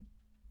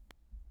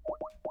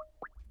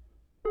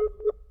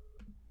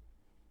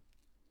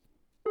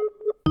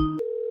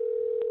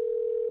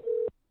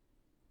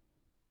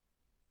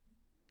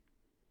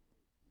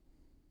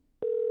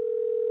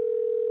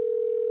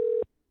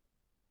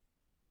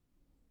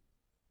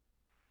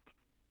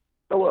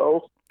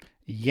Hello.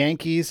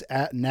 Yankees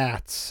at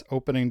Nats,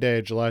 opening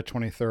day, July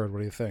 23rd. What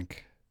do you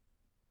think?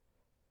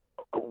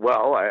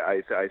 Well,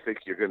 I think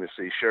you're going to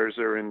see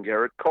Scherzer and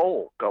Garrett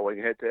Cole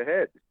going head to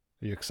head,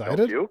 Are you don't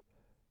excited? you?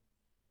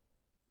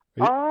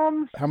 Are you,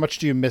 Um, how much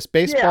do you miss?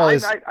 yeah, Baseball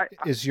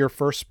is your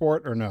first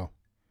sport or no?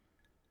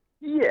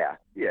 yeah,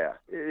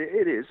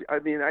 it is. I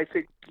mean, I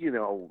think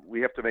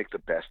we have to make the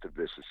best of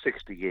this. A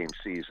 60-game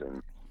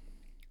season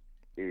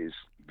is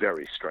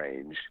very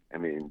strange. I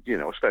mean,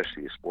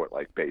 especially a sport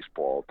like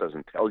baseball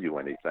doesn't tell you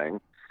anything.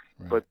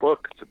 Right. But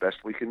look, it's the best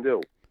we can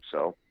do.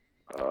 So,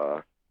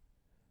 uh,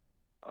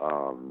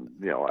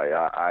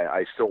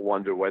 I still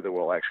wonder whether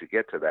we'll actually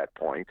get to that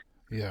point.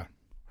 Yeah.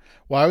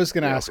 Well, I was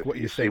going to ask Because what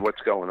you you see think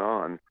what's going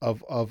on.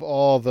 of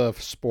all the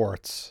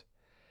sports.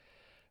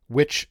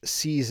 Which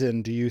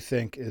season do you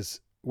think is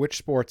which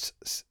sports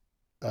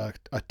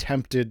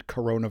attempted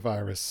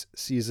coronavirus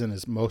season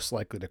is most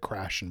likely to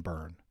crash and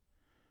burn?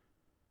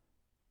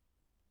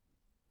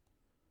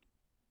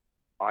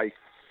 I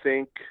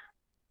think,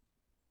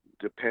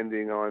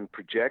 depending on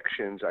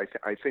projections,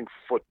 I think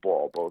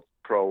football, both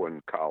pro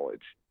and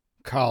college,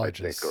 I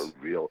think are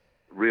Colleges.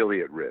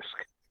 really at risk.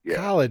 Yeah,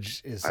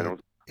 College I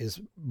don't. is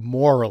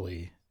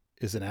morally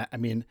is an I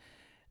mean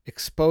Yeah,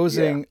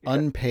 exposing yeah,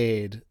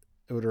 unpaid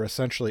what are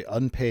essentially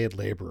unpaid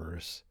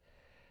laborers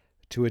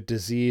to a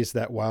disease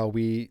that while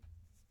we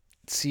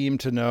seem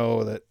to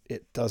know that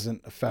it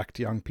doesn't affect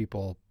young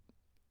people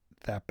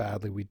that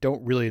badly, we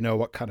don't really know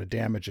what kind of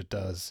damage it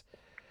does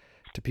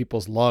to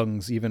people's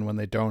lungs even when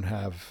they don't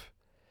have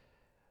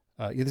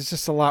there's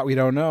just a lot we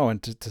don't know.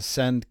 And to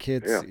send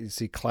kids, yeah. you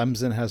see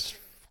Clemson has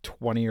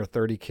 20 or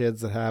 30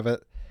 kids that have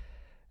it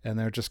and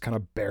they're just kind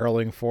of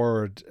barreling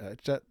forward.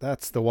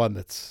 That's the one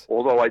that's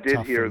Although I did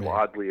tough for hear, me.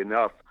 oddly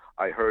enough,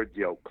 I heard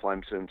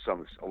Clemson,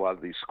 a lot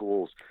of these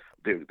schools,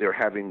 they're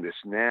having this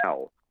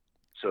now.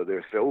 So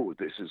they're, oh,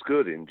 this is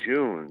good in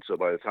June. So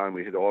by the time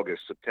we hit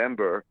August,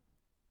 September,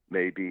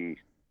 maybe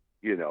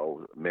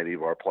many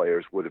of our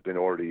players would have been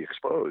already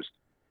exposed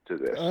to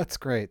this. Oh, that's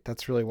great.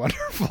 That's really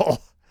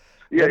wonderful.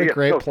 Yeah, What a yeah.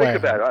 great No, think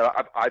about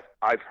plan. it.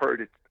 I've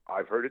heard it.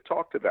 I've heard it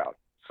talked about.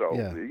 So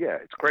Yeah. yeah,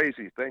 it's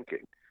crazy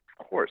thinking,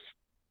 of course,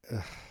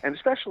 Ugh. and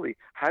especially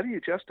how do you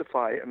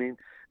justify? I mean,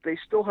 they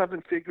still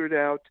haven't figured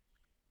out.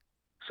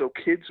 So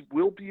kids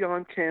will be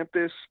on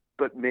campus,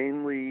 but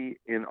mainly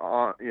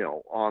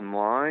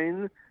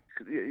online.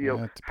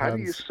 Yeah, it How do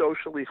you depends.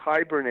 socially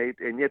hibernate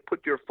and yet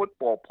put your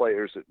football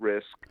players at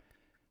risk?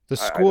 The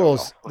I don't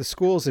know.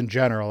 schools in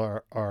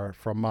general are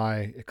from my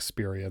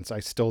experience. I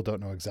still don't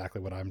know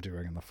exactly what I'm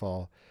doing in the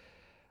fall.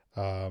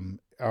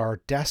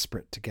 Are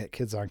desperate to get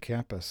kids on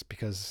campus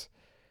because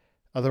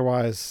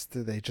otherwise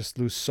they just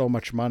lose so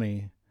much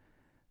money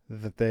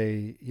that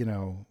they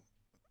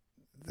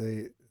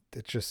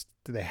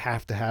they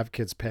have to have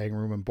kids paying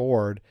room and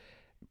board.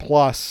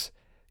 Plus,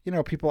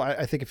 people.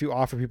 I think if you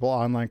offer people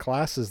online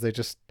classes, they're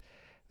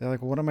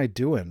like, what am I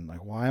doing?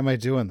 Like, why am I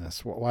doing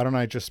this? Why don't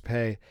I just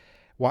pay?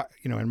 Why,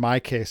 in my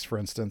case, for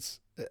instance,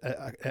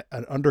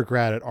 an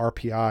undergrad at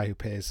RPI who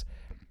pays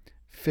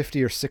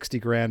 50 or 60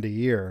 grand a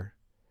year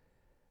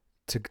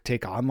to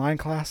take online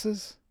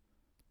classes.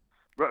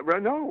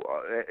 Right, no,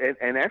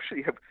 and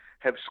actually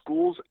have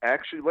schools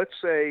actually, let's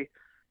say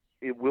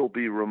it will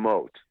be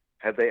remote.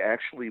 Have they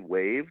actually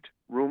waived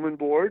room and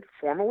board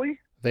formally?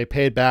 They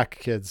paid back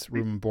kids The-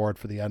 room and board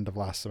for the end of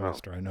last Oh,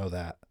 semester. I know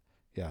that.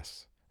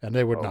 Yes. And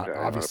they would not okay,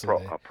 on a obviously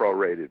they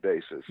prorated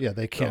basis. yeah, So yeah,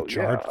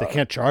 they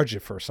can't charge you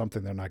for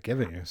something they're not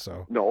giving you.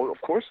 So no,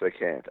 of course they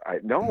can't. I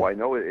know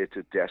it's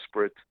a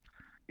desperate.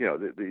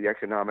 The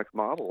economic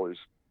model is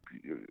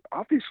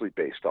obviously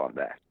based on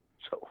that.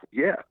 So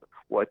yeah,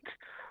 what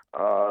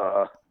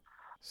uh,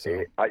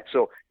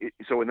 so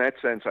so in that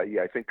sense,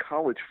 I think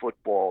college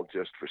football,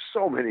 just for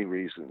so many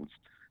reasons,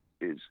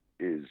 is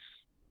is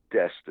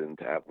destined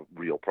to have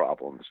real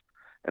problems.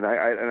 And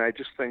I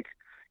just think,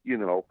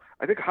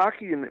 I think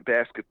hockey and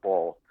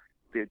basketball,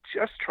 they're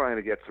just trying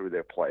to get through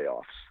their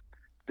playoffs.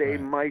 They right.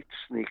 might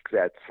sneak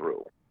that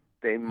through.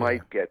 They Yeah.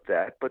 might get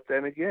that, but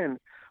then again,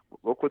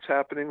 look what's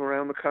happening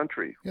around the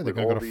country Yeah, they're with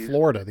going to all go to these,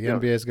 Florida. The you know,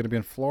 NBA is going to be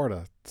in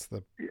Florida. It's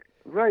the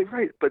right.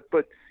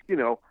 But you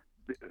know,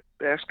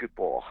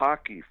 basketball,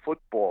 hockey,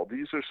 football,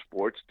 these are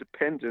sports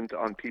dependent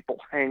on people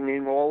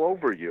hanging all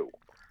over you.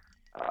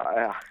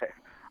 Uh,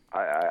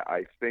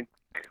 I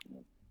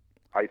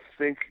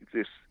think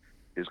this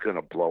is going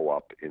to blow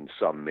up in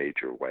some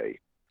major way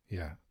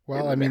yeah. in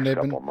Well, I the mean, next they've couple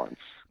been of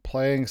months.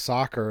 playing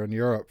soccer in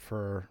Europe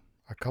for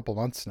a couple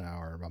months now,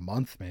 or a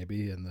month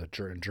maybe, in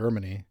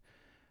Germany.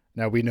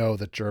 Now we know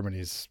that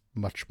Germany's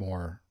much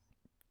more,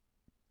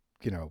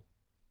 you know,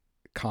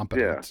 Yeah.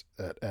 competent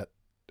at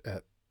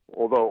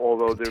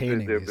Although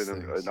containing there have these been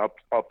an things.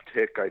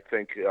 uptick, I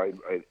think,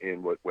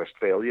 in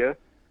Westphalia,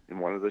 in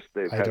one of this,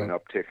 they've I had an don't.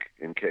 uptick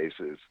in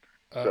cases.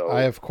 I So,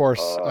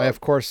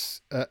 of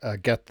course, uh,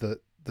 get the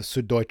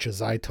Süddeutsche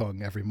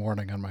Zeitung every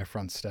morning on my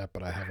front step,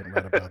 but I haven't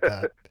read about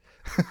that.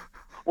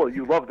 well,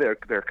 you love their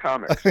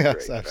comics are Yes,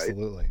 great, right?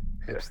 absolutely,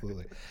 Yeah.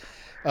 absolutely.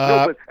 No,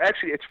 Uh, but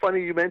actually, it's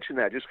funny you mentioned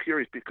that. Just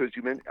curious because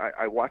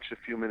I watched a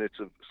few minutes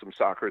of some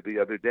soccer the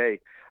other day.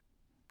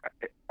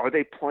 Are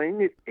they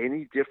playing it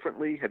any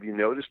differently? Have you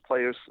noticed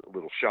players a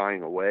little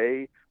shying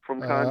away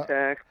from uh,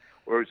 contact,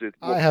 or is it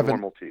I look haven't.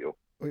 normal to you?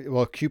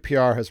 Well,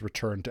 QPR has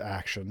returned to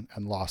action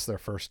and lost their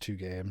first two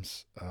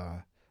games.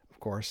 Of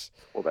course,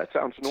 Well, that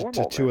sounds to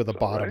normal two then. of the So,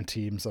 bottom right?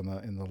 teams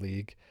in the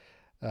league.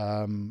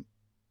 Um,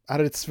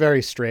 and it's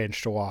very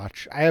strange to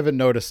watch. I haven't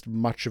noticed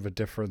much of a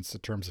difference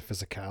in terms of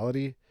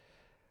physicality.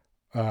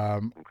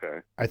 Um, Okay.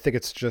 I think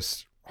it's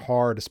just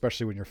hard,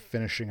 especially when you're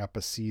finishing up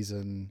a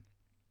season.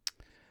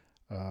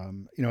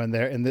 In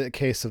the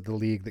case of the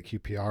league that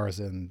QPR is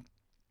in,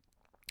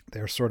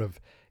 they're sort of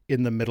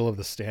in the middle of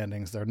the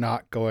standings. They're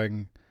not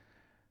going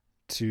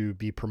to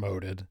be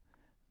promoted.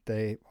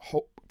 They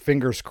hope,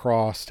 fingers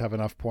crossed, have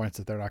enough points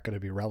that they're not going to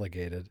be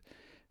relegated.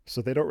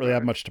 So they don't really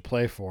have Right. much to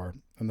play for.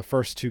 In the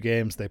first two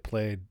games, they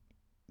played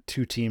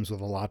two teams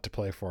with a lot to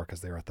play for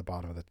because they were at the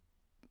bottom of the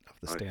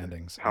I see.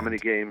 standings. How many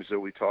And games are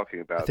we talking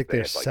I about? think They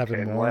there's had like seven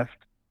 10 more.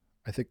 left.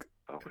 I think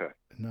Okay.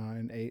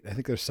 nine, eight. I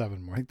think there's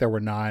seven more. I think there were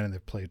nine and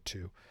they've played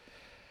two.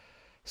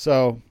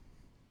 So,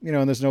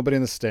 and there's nobody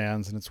in the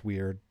stands and it's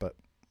weird, but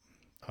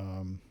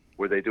um,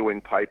 Were they doing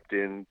piped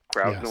in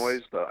crowd yes.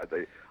 noise? The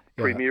Yeah.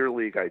 Premier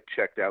League I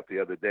checked out the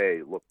other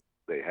day. Look,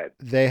 they had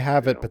They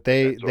have it, but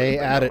that sort of they thing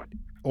add it going.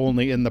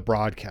 only in the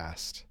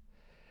broadcast.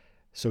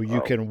 So you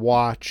Oh, can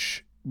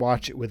watch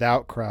it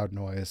without crowd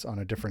noise on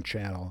a different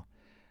channel.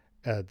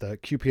 The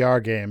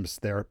QPR games,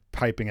 they're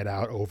piping it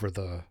out over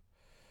the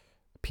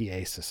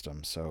PA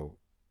system. So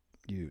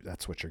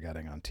that's what you're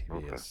getting on TV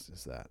okay.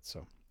 is that.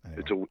 So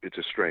It's anyway,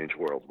 a strange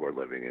world we're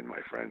living in, my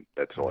friend.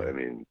 That's all. I yeah,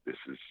 mean, this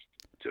is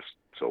just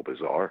so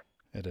bizarre.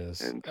 it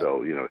is. And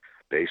so,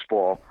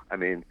 baseball. I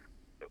mean,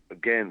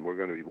 again, we're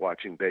going to be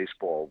watching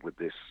baseball with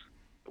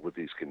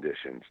these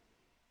conditions.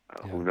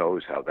 Yeah, Who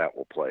knows how that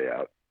will play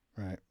out?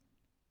 right.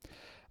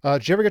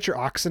 Did you ever get your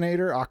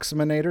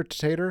Oxyminator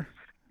tater?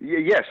 Yeah,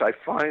 yes, I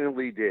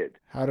finally did.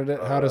 How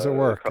does it A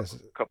work? couple,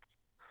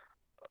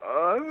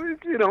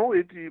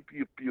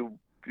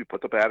 you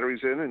put the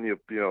batteries in, and you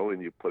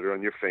put it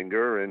on your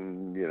finger,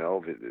 and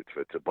if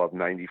it's above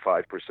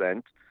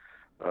 95%,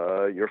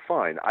 you're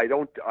fine.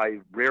 I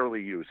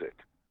rarely use it.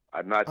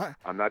 I'm not I,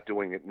 I'm not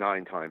doing it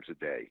 9 times a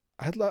day.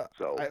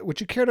 So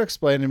would you care to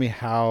explain to me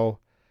how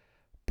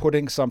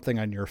putting something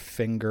on your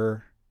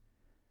finger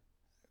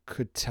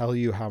could tell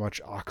you how much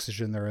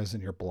oxygen there is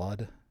in your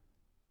blood?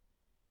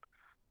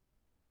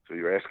 so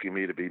you're asking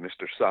me to be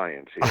Mr.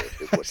 Science here,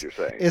 is what you're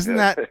saying. Isn't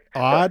that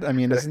odd? I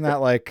mean, isn't that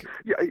like,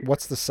 Yeah.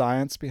 what's the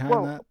science behind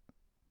Well, that?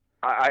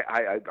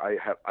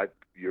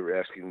 you're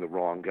asking the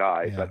wrong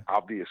guy, Yeah. but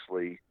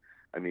obviously,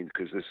 I mean,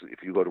 because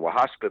if you go to a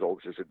hospital,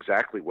 this is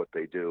exactly what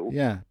they do.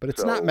 Yeah, but So, you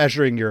it's not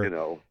measuring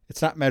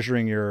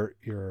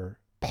your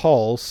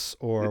pulse, it,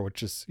 or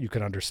which is you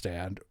can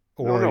understand,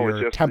 or no, it's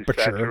your just the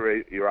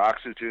temperature. your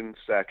oxygen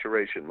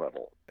saturation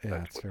level. Yeah,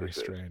 That's it's what very this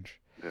is. strange.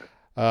 Yeah.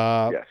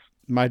 Uh, Yes,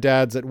 my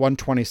dad's at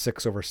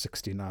 126 over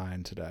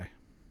 69 today,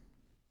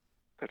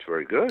 that's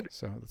very good.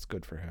 so that's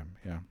good for him.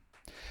 Yeah.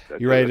 That's a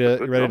You good ready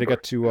to number.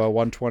 get to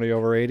 120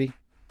 over 80?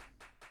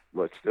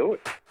 Let's do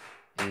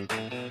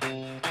it.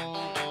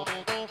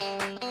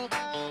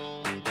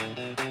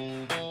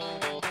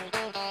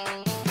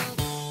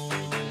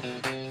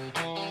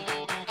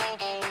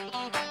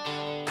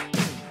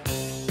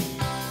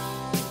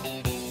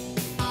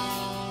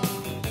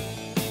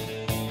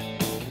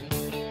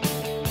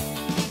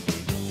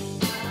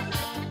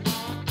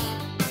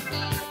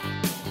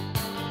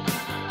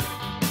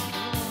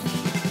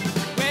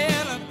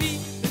 Well, I beat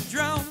the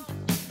drum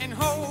and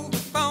hold the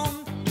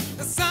phone.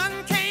 The sun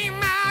came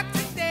out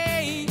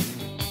today.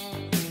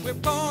 We're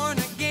born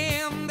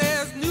again.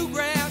 There's new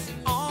grass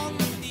on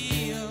the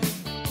field.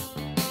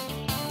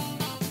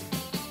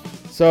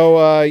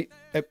 So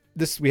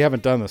this we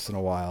haven't done this in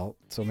a while,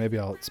 so maybe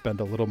I'll spend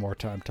a little more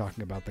time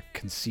talking about the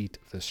conceit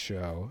of this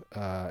show.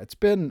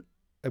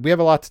 We have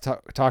a lot to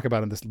talk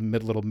about in this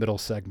little middle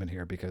segment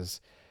here because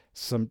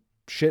some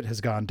shit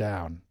has gone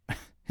down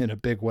in a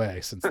big way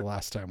since the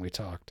last time we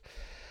talked.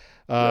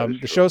 That is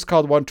The true. show's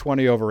called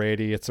 120 over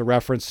 80. It's a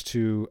reference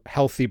to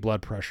healthy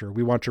blood pressure.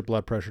 We want your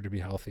blood pressure to be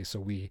healthy, so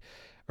we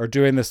are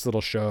doing this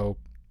little show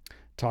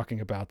talking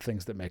about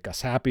things that make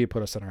us happy,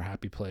 put us in our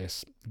happy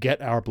place,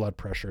 get our blood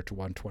pressure to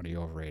 120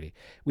 over 80.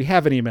 We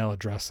have an email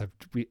address. I've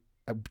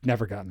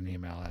never gotten an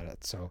email at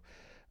it, so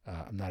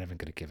I'm not even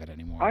going to give it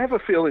anymore. I have a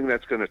feeling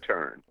that's going to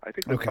turn. I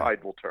think the Okay.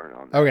 tide will turn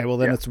on that. Okay, well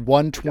then Yeah. it's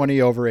 120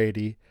 over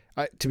 80.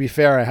 To be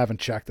fair, I haven't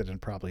checked it in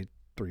probably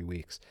 3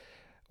 weeks.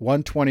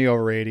 120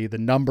 over 80, the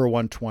number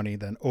 120,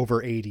 then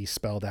over 80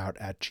 spelled out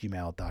at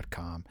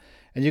gmail.com.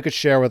 And you could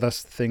share with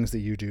us the things that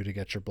you do to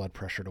get your blood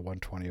pressure to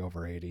 120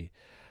 over 80.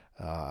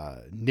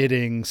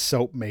 Knitting,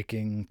 soap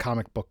making,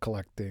 comic book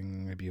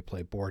collecting, maybe you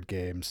play board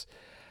games.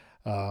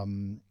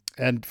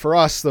 And for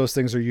us, those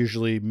things are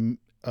usually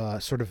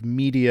sort of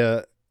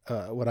media,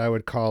 what I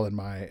would call in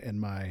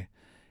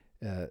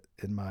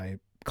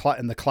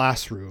the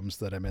classrooms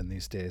that I'm in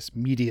these days,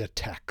 media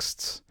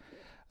texts,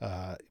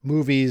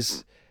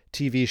 movies,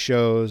 TV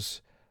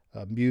shows,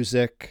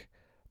 music,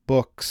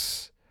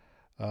 books.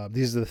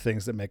 These are the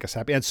things that make us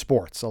happy, and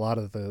sports.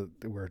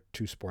 We're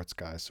two sports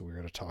guys, so we're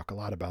going to talk a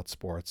lot about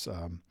sports.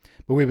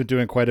 But we've been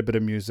doing quite a bit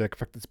of music. In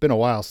fact, it's been a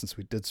while since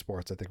we did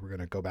sports. I think we're going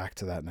to go back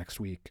to that next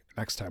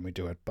time we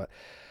do it. But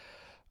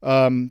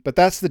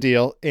that's the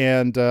deal.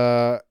 And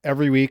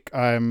every week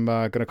I'm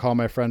going to call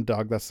my friend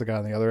Doug. That's the guy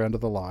on the other end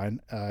of the line.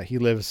 He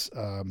lives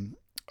on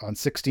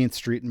 16th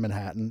Street in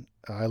Manhattan.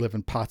 I live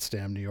in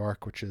Potsdam, New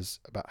York, which is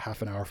about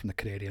half an hour from the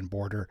Canadian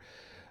border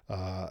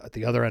at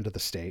the other end of the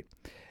state.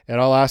 And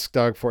I'll ask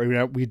Doug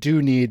we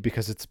do need,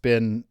 because it's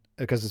been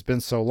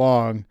so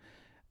long,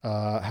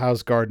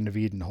 how's Garden of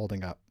Eden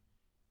holding up?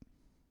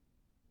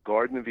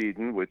 Garden of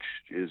Eden, which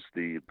is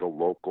the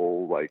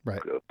local Right.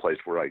 Place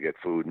where I get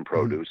food and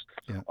produce,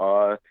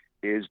 Yeah.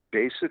 is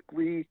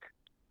basically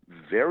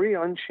very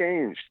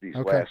unchanged these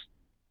Okay. last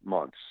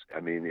months. I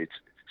mean, it's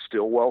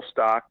still well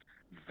stocked,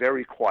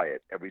 very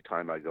quiet every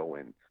time I go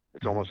in.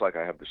 It's almost like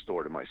I have the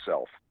store to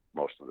myself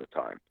most of the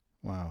time.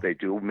 Wow. They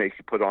do make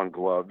you put on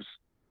gloves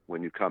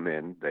when you come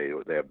in. They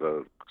have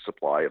a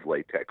supply of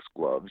latex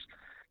gloves,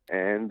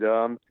 and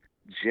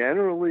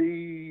generally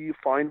you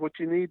find what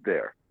you need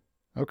there.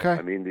 Okay.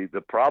 I mean,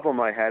 the problem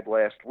I had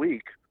last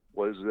week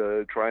was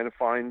trying to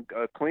find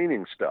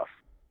cleaning stuff.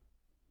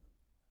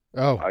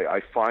 Oh.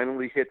 I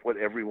finally hit what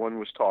everyone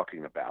was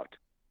talking about.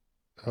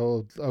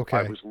 Oh. Okay.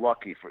 I was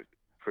lucky for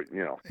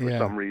Yeah.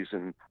 some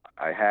reason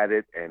I had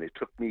it, and it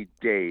took me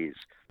days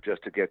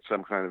just to get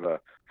some kind of a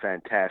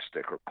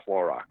Fantastic or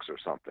Clorox or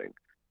something.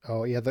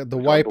 Oh yeah. The It's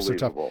wipes are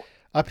tough. unbelievable.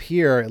 Up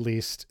here, at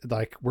least,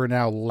 like, we're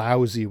now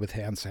lousy with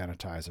hand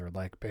sanitizer.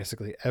 Like,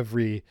 basically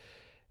every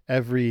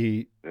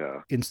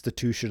Yeah.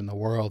 institution in the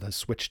world has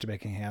switched to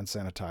making hand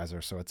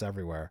sanitizer, so it's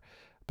everywhere.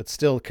 But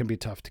still, it can be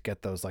tough to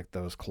get those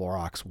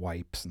Clorox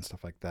wipes and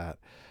stuff like that.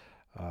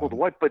 Well, the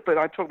what? But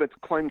I talk about the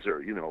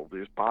cleanser.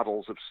 There's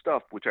bottles of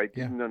stuff which I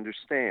didn't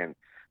understand.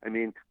 I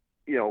mean,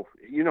 you know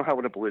how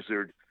in a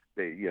blizzard,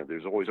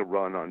 there's always a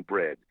run on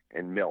bread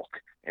and milk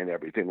and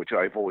everything, which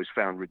I've always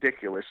found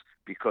ridiculous,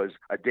 because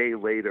a day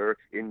later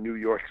in New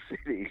York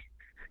City,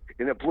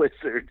 in a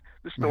blizzard,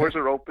 the stores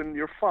are open,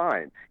 you're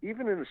fine.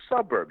 Even in the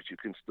suburbs, you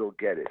can still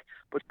get it.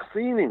 But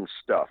cleaning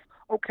stuff,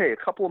 okay, a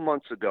couple of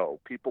months ago,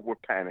 people were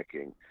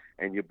panicking,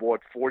 and you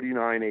bought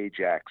 49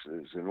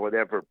 Ajaxes and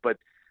whatever, but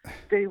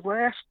they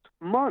last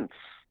months.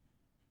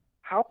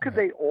 How could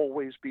they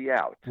always be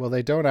out? Well,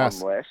 they don't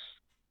last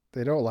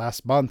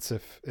months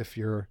if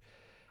you're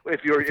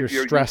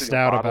stressed using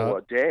out a bottle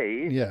about a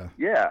day.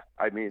 Yeah.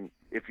 I mean,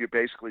 if you're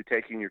basically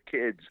taking your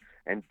kids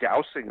and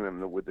dousing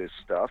them with this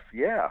stuff,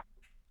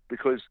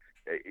 because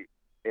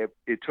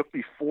it took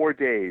me 4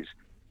 days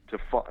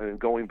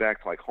going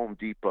back to like Home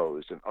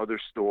Depots and other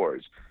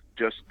stores.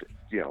 Just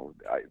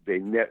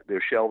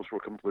their shelves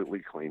were completely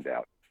cleaned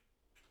out.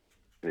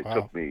 It Wow.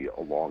 took me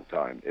a long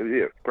time.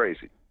 It's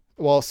crazy.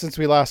 Well, since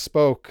we last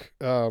spoke,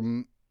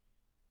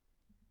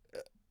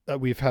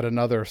 we've had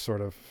another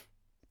sort of,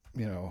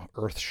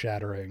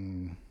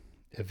 earth-shattering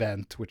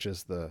event, which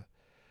is the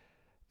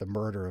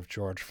murder of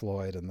George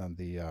Floyd, and then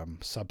the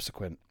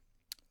subsequent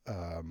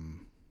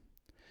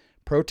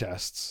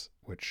protests,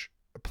 which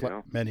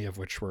many of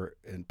which were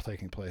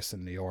taking place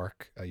in New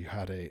York.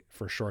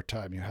 For a short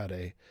time, you had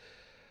a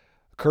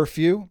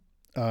curfew,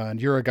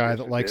 and you're a guy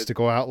that likes to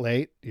go out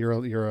late. You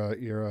like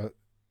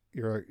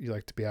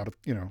to be out at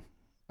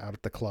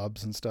the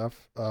clubs and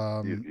stuff.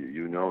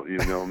 You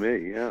know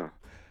me, yeah.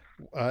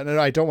 And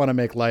I don't want to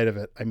make light of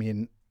it. I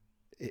mean,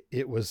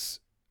 it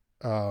was.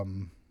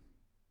 We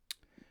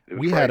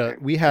had a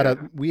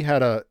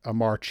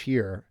march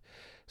here.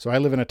 So I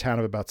live in a town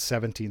of about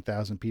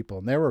 17,000 people,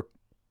 and there were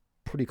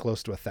pretty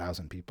close to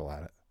 1,000 people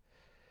at it.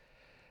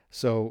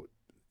 So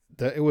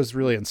it was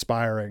really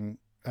inspiring.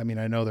 I mean,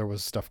 I know there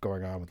was stuff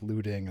going on with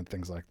looting and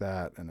things like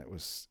that, and it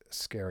was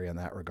scary in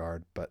that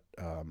regard. But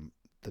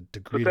the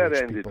degree But to that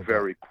which ended people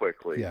very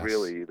quickly. Yes.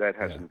 Really, that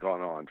hasn't gone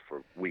on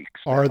for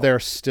weeks. Are now. there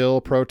still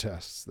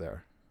protests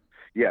there?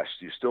 Yes,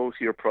 you still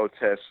hear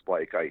protests.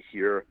 Like I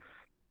hear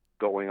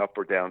going up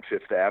or down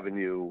Fifth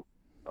Avenue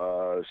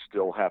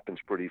still happens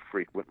pretty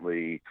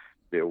frequently.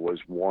 There was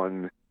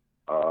one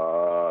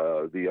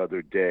the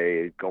other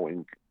day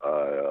going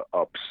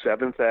up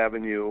 7th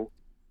Avenue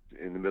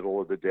in the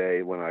middle of the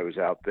day when I was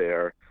out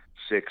there.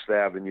 6th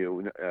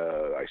Avenue,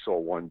 I saw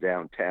one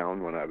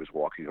downtown when I was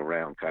walking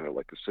around, kind of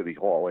like the City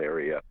Hall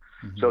area.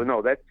 Mm-hmm. So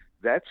no,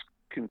 that's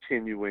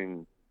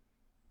continuing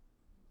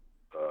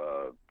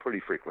pretty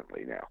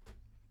frequently now.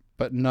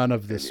 But none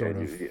of this sort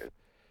of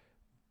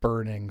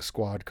burning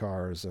squad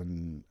cars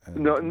and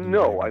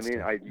no. I mean,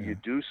 stuff. you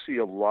do see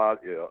a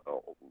large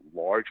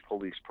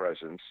police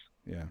presence.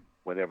 Yeah.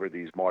 Whenever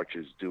these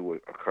marches do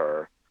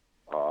occur,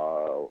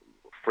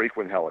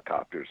 frequent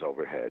helicopters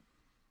overhead.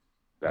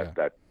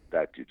 That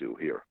you do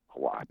hear a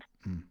lot.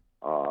 Mm.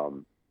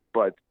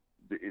 But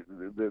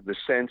the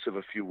sense of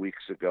a few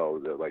weeks ago,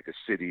 like a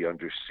city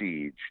under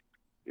siege,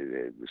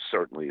 it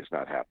certainly is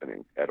not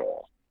happening at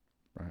all.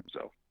 Right.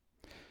 So,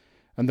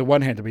 on the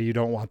one hand, I mean, you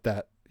don't want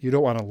that. You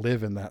don't want to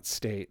live in that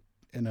state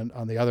and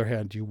on the other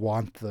hand, you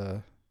want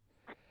the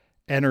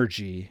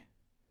energy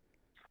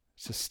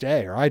to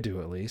stay, or I do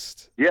at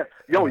least. Yeah,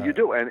 no, you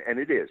do, and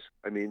it is.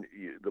 I mean,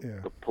 Yeah.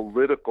 the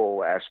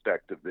political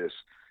aspect of this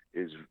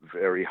is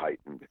very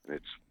heightened.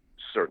 It's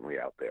certainly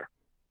out there.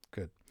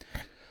 Good.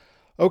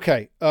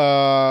 Okay.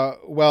 So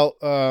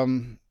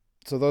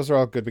those are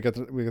all good. We got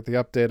the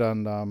update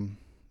on.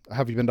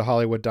 Have you been to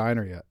Hollywood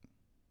Diner yet?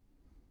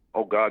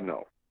 Oh God,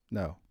 no.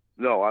 No.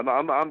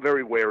 I'm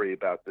very wary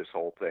about this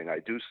whole thing. I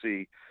do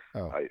see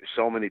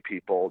so many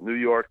people. New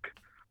York.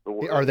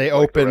 Are they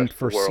like the open rest of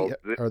for? the world.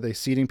 Are they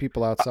seating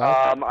people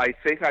outside? I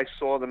think I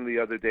saw them the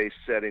other day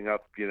setting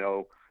up,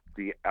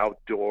 the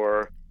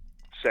outdoor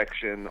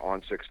section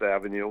on 6th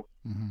Avenue.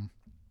 Mm-hmm.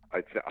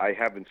 I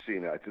haven't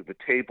seen it. I think the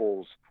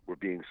tables were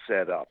being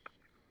set up,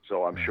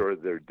 so I'm Right. sure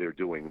they're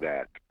doing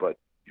that. But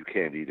you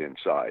can't eat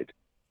inside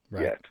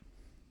Right. yet.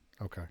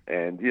 Okay.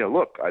 And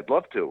look, I'd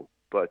love to,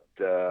 but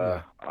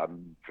Yeah.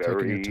 I'm Taking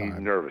very your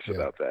time. nervous Yeah.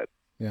 about that.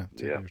 Yeah.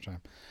 Take Yeah. your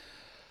time.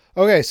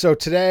 Okay. So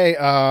today,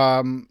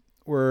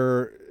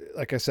 we're,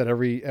 like I said,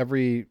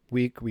 every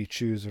week we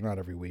choose, or not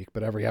every week,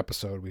 but every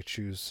episode we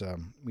choose,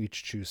 we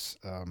each choose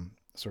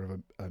sort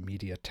of a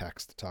media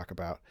text to talk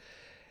about.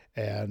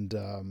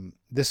 And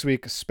this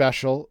week,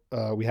 special,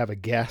 we have a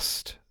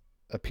guest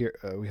appear.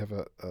 We have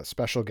a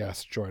special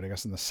guest joining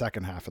us in the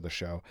second half of the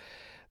show.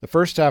 The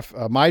first half,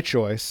 my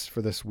choice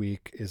for this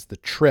week is the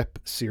Trip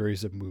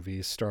series of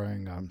movies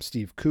starring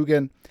Steve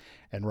Coogan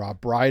and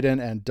Rob Brydon.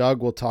 And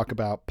Doug will talk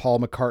about Paul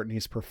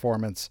McCartney's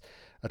performance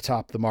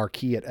atop the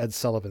marquee at Ed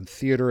Sullivan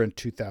Theater in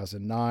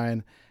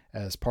 2009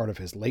 as part of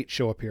his Late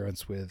Show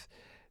appearance with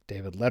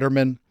David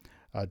Letterman.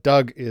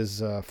 Doug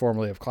is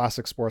formerly of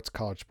Classic Sports,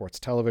 College Sports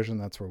Television.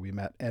 That's where we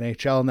met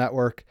NHL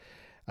Network.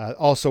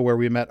 Also where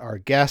we met our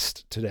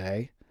guest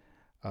today,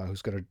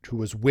 who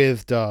was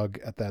with Doug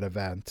at that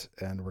event,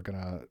 and we're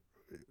gonna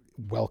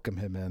welcome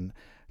him in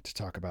to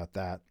talk about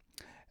that.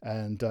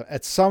 And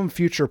at some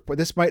future point,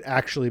 this might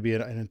actually be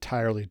an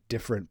entirely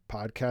different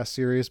podcast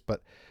series,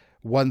 but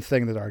one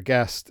thing that our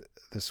guest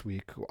this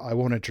week, I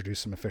won't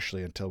introduce him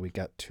officially until we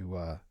get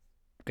to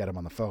get him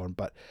on the phone,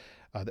 but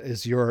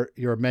is your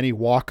many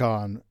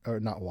walk-on, or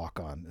not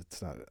walk-on,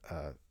 it's not,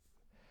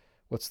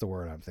 what's the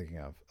word I'm thinking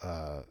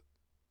of?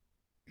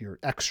 Your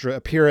extra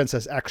appearance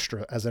as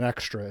an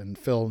extra in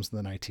films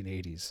in the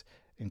 1980s,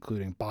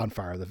 including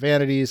Bonfire of the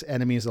Vanities,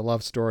 Enemies, A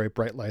Love Story,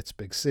 Bright Lights,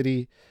 Big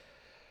City.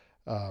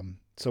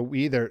 So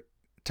we're either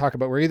going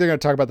to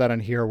talk about that on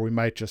here, or we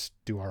might just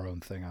do our own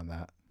thing on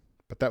that.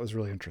 But that was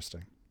really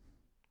interesting.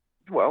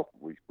 Well,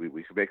 we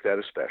could make that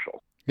a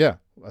special. Yeah.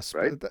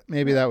 Right?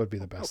 Maybe that would be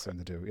the best thing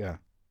to do. Yeah.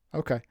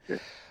 Okay. Yeah.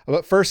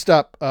 But first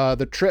up,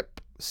 the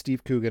Trip,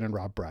 Steve Coogan and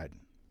Rob Brydon.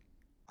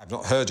 I've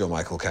not heard your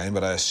Michael Caine,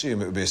 but I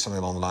assume it would be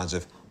something along the lines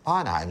of,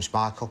 my name's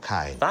Michael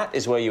Caine. That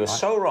is where you are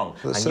so wrong.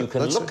 And you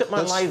can look at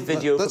my live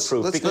video for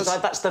proof, because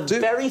that's the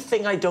very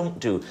thing I don't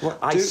do.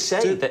 I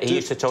say that he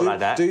used to talk like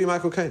that. Do you,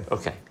 Michael Caine?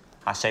 OK.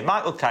 I say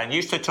Michael Caine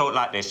used to talk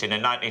like this in the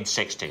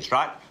 1960s,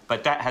 right?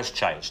 But that has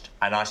changed.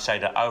 And I say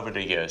that over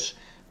the years,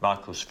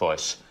 Michael's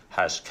voice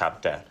has come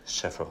down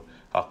several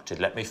octaves.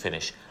 Let me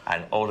finish.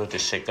 And all of the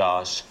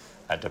cigars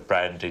and the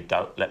brandy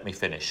don't let me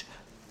finish.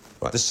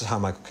 Right, this is how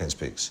Michael Caine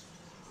speaks.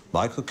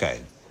 Michael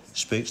Caine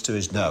speaks to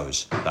his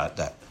nose like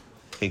that.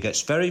 He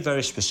gets very,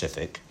 very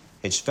specific.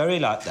 It's very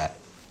like that.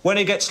 When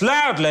he gets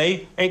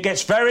loudly, it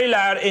gets very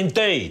loud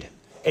indeed.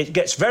 It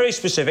gets very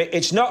specific.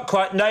 It's not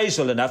quite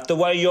nasal enough the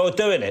way you're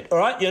doing it, all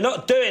right? You're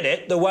not doing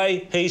it the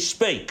way he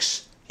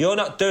speaks. You're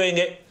not doing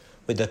it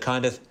with the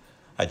kind of...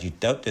 And you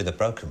don't do the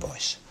broken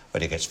voice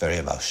when he gets very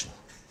emotional.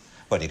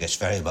 When he gets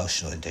very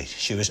emotional indeed.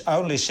 She was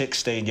only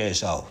 16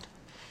 years old.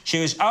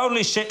 She was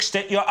only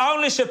 16. You're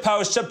only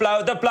supposed to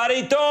blow the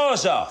bloody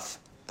doors off.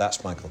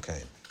 That's Michael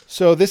Caine.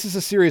 So this is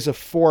a series of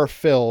 4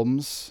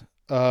 films.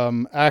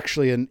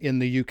 Actually, in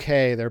the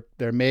UK,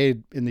 they're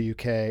made in the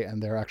UK,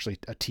 and they're actually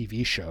a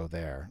TV show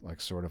there, like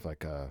sort of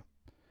like a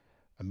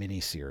mini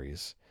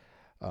series.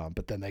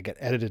 But then they get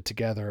edited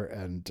together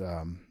and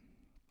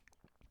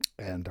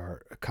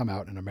are come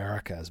out in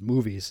America as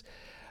movies.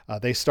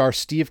 They star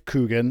Steve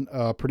Coogan,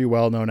 a pretty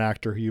well-known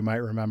actor who you might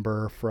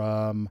remember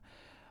from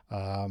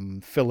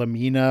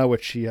Philomena,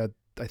 which I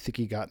think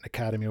he got an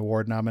Academy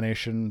Award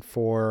nomination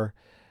for.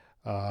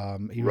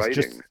 He was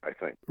Writing, I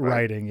think. Right?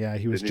 Writing, yeah.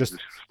 He was just a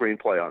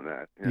screenplay on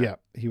that. Yeah,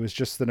 he was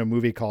just in a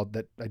movie called,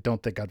 that I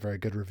don't think got very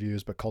good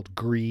reviews, but called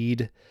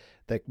Greed,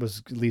 that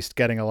was at least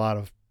getting a lot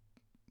of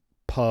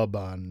pub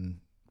on,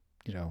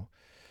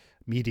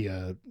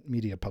 media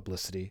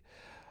publicity.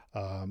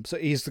 So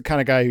he's the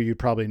kind of guy who you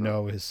probably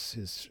know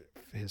his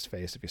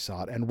face if you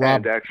saw it. And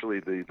Rob, and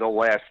actually, the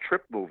last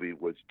Trip movie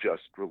was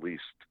just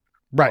released.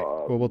 Right.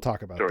 Well, we'll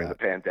talk about during that.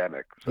 the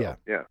pandemic. So,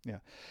 yeah.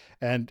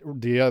 And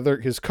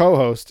his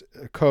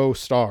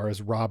co-star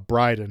is Rob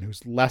Brydon,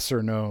 who's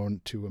lesser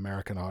known to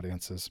American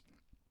audiences.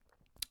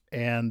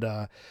 And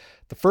the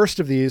first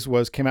of these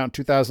came out in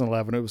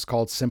 2011. It was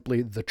called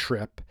simply The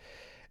Trip.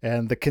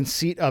 And the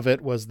conceit of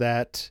it was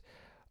that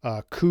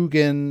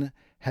Coogan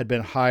had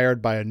been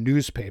hired by a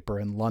newspaper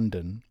in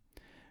London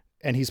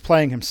and he's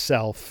playing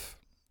himself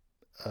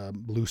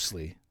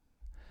loosely.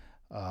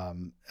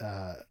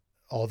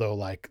 Although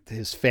like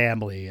his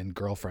family and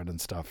girlfriend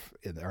and stuff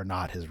are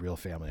not his real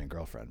family and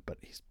girlfriend, but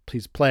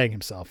he's playing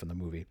himself in the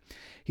movie.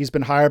 He's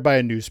been hired by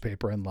a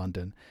newspaper in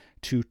London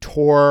to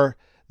tour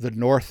the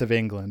north of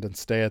England and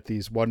stay at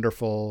these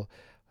wonderful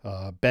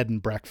bed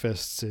and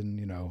breakfasts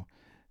in,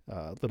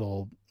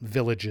 little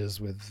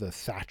villages with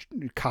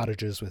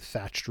cottages with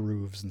thatched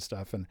roofs and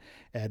stuff.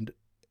 And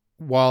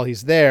while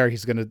he's there,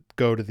 he's going to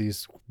go to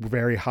these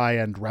very high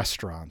end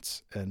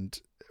restaurants and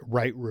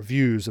write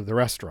reviews of the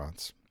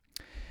restaurants.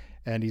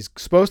 And he's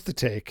supposed to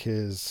take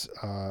his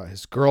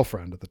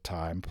girlfriend at the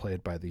time,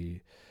 played by the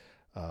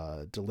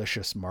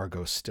delicious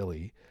Margot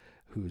Stilley,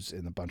 who's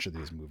in a bunch of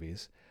these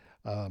movies.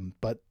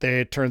 But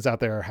it turns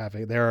out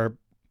their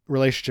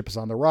relationship is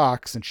on the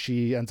rocks, and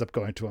she ends up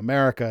going to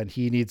America, and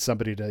he needs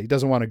somebody he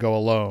doesn't want to go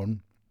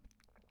alone,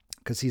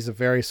 because he's a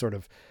very sort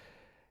of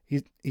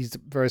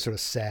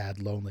sad,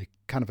 lonely,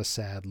 kind of a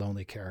sad,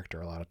 lonely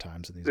character a lot of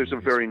times in these There's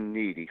movies. a very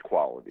needy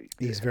quality.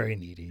 He's very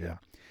needy, yeah.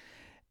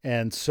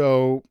 And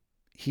so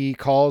he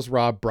calls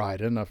Rob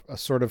Brydon, a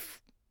sort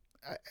of,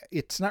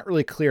 it's not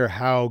really clear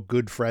how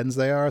good friends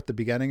they are at the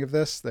beginning of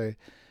this. They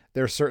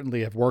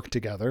certainly have worked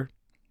together.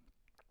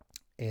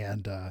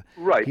 And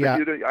right, but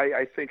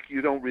I think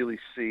you don't really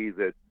see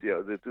that.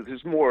 That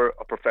there's more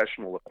a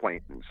professional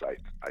acquaintance.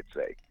 I'd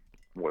say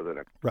more than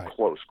a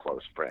close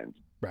friend.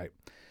 Right.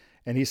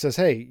 And he says,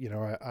 "Hey,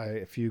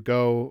 if you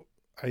go,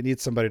 I need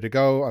somebody to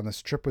go on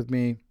this trip with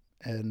me,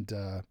 and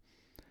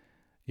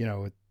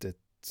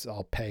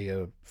I'll pay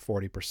you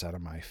 40%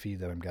 of my fee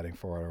that I'm getting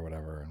for it or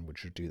whatever. And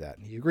would you do that?"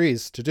 And he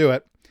agrees to do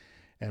it.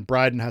 And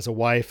Brydon has a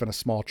wife and a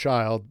small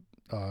child.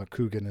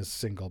 Coogan is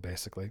single,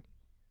 basically.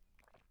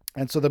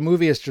 And so the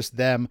movie is just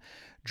them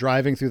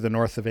driving through the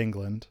north of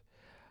England,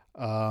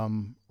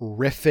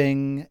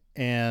 riffing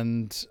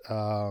and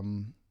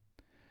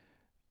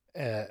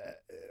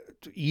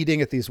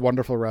eating at these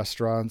wonderful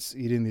restaurants,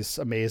 eating this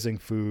amazing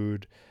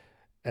food.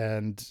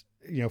 And,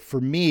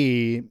 for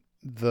me,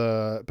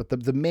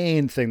 the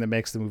main thing that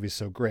makes the movie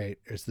so great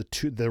is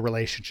the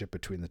relationship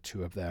between the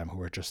two of them,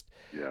 who are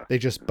they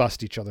just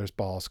bust each other's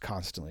balls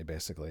constantly,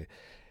 basically.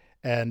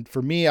 And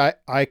for me,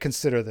 I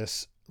consider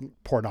this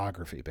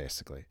pornography,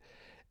 basically,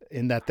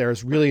 in that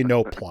there's really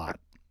no plot.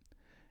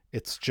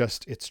 It's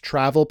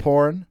travel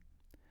porn,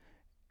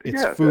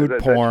 it's food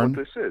porn,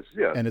 that's what this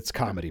is. and it's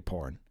comedy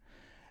porn.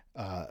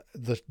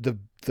 The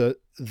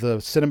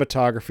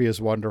cinematography is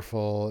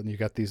wonderful, and you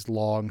got these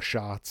long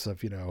shots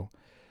of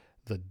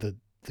the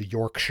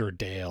Yorkshire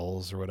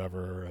Dales or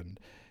whatever,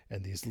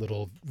 and these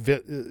little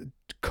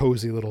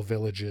cozy little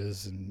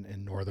villages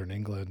in northern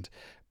England.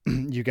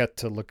 You get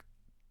to look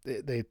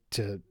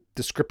to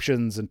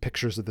descriptions and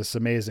pictures of this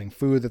amazing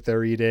food that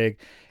they're eating,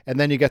 and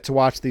then you get to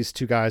watch these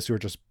two guys who are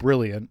just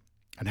brilliant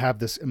and have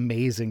this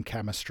amazing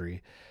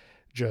chemistry,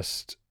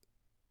 just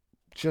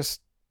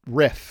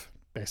riff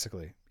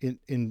basically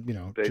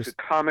There's just a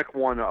comic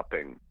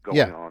one-upping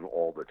going on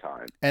all the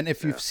time. And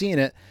if you've seen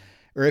it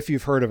or if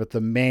you've heard of it, the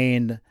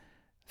main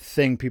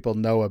thing people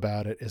know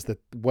about it is that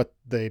what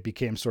they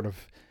became sort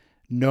of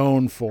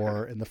known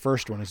for in the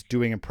first one is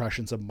doing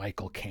impressions of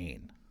Michael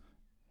Caine.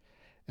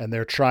 And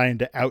they're trying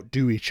to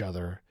outdo each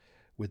other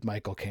with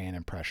Michael Caine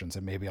impressions,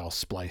 and maybe I'll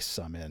splice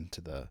some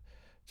into the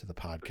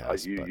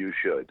podcast. You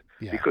should,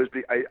 because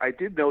I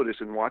did notice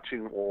in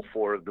watching all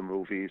four of the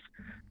movies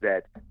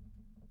that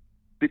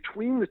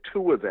between the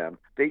two of them,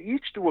 they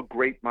each do a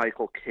great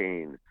Michael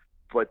Caine,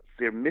 but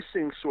they're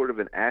missing sort of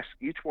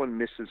each one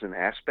misses an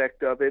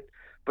aspect of it.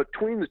 But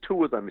between the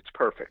two of them, it's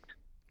perfect.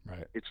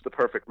 Right. It's the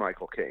perfect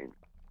Michael Caine.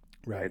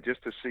 Right. And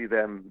just to see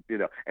them,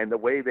 and the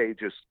way they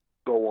just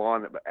go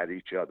on at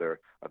each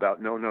other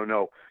about no,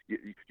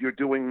 you're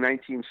doing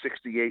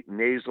 1968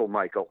 nasal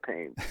Michael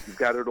Caine. You've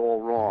got it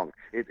all wrong.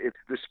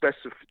 The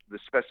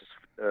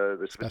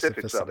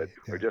specifics of it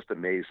are just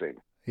amazing.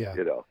 Yeah.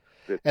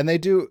 And they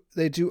do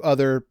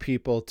other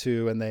people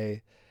too, and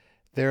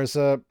there's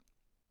also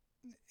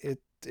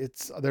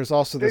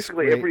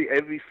basically this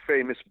every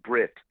famous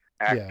Brit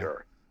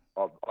actor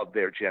of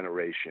their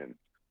generation.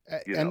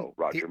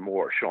 Roger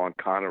Moore, Sean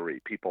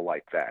Connery, people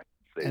like that.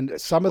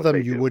 And some of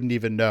them you wouldn't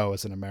even know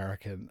as an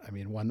American. I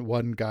mean,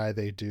 one guy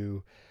they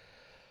do,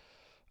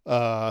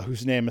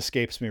 whose name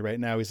escapes me right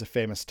now. He's a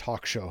famous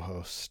talk show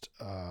host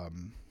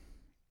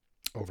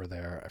over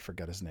there. I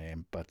forget his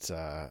name, but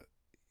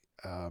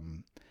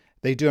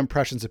they do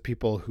impressions of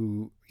people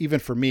who, even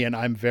for me, and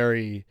I'm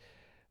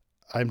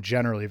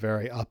generally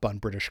very up on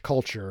British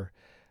culture,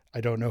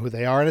 I don't know who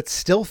they are, and it's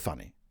still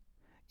funny.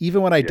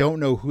 Even when I don't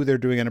know who they're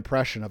doing an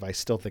impression of, I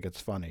still think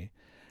it's funny.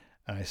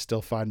 And I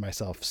still find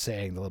myself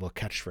saying the little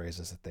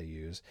catchphrases that they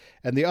use.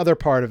 And the other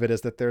part of it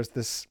is that there's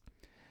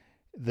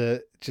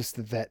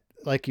that,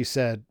 like you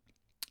said,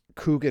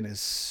 Coogan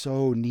is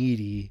so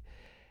needy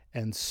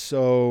and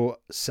so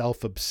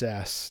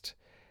self-obsessed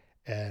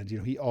And,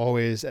 he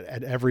always,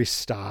 at every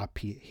stop,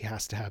 he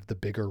has to have the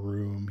bigger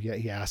room.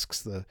 He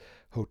asks the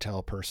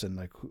hotel person,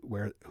 like,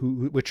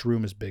 which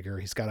room is bigger.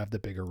 He's got to have the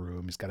bigger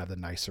room. He's got to have the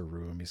nicer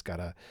room. He's got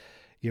to,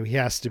 he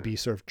has to be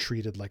sort of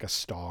treated like a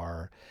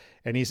star.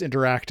 And he's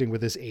interacting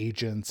with his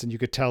agents, and you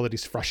could tell that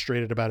he's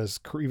frustrated about his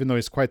career. Even though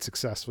he's quite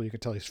successful, you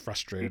could tell he's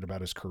frustrated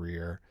about his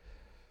career.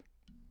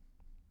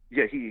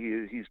 Yeah,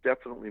 he's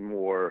definitely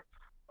more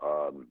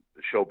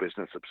show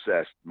business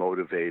obsessed,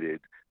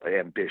 motivated,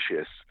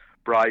 ambitious.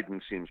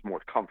 Brydon seems more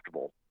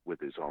comfortable with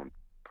his own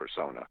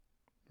persona.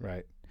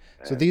 Right.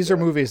 So these are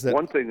movies that.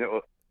 One thing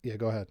that. Yeah,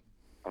 go ahead.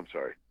 I'm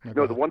sorry.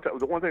 No, the one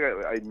thing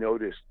I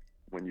noticed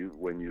when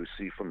you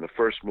see from the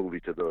first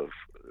movie to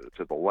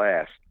the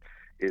last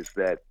is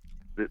that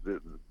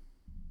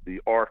the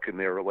arc in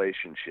their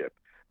relationship.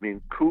 I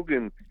mean,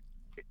 Coogan,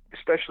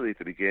 especially at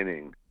the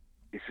beginning,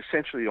 is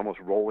essentially almost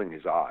rolling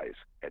his eyes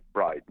at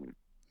Brydon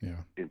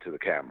into the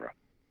camera.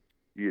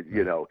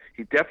 You know,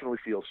 he definitely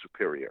feels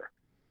superior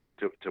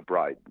to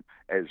Brydon,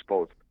 as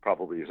both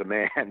probably as a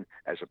man,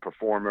 as a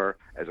performer,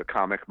 as a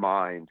comic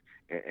mind,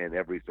 and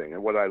everything.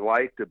 And what I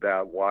liked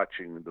about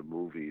watching the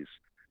movies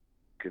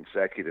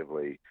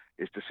consecutively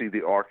is to see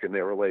the arc in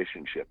their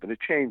relationship, and it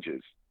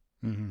changes.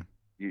 Mm-hmm.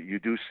 You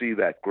do see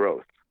that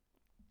growth.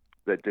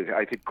 That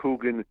I think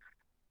Coogan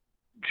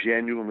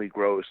genuinely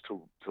grows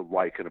to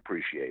like and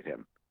appreciate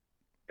him,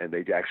 and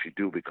they actually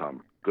do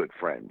become good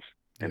friends.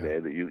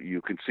 And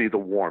you can see the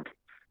warmth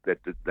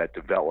that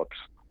develops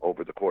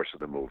over the course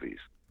of the movies.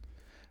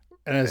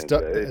 And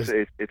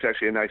it's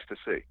actually nice to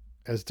see.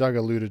 As Doug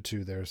alluded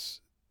to,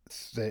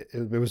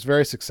 it was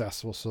very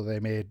successful, so they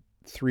made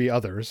 3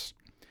 others.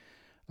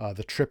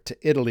 The Trip to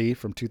Italy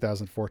from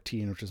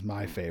 2014, which is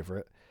my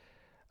favorite.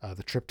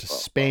 The Trip to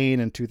Spain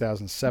in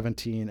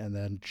 2017, and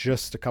then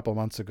just a couple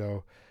months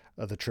ago,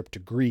 The Trip to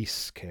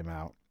Greece came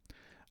out.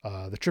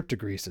 The Trip to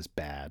Greece is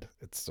bad.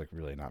 It's like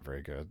really not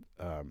very good.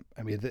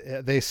 I mean,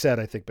 they said,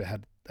 I think,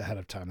 ahead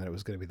of time that it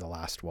was going to be the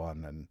last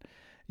one, and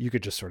you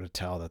could just sort of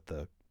tell that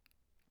the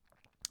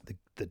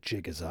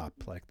jig is up.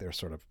 Like their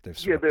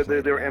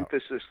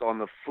emphasis on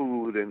the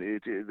food, and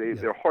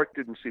their heart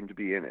didn't seem to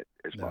be in it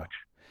as much.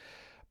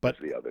 But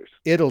the others.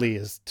 Italy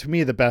is, to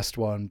me, the best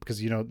one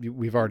because,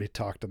 we've already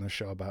talked on the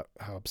show about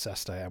how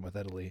obsessed I am with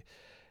Italy,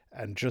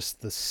 and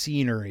just the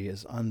scenery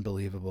is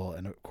unbelievable.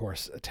 And of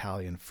course,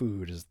 Italian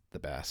food is the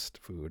best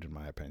food in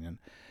my opinion.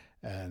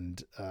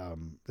 And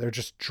they're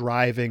just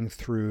driving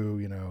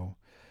through,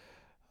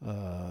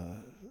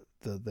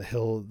 the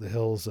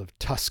hills of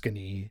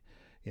Tuscany,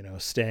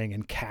 staying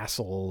in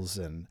castles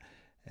and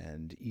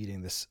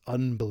eating this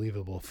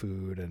unbelievable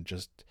food and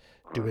just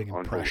doing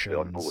impressions.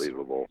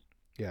 Unbelievable.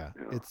 Yeah.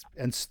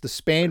 The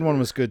Spain one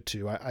was good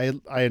too.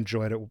 I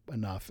enjoyed it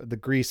enough. The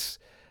Greece,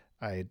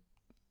 I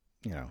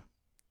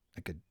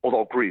could.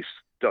 Although Greece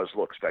does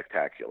look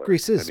spectacular.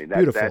 Greece is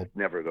beautiful. That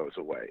never goes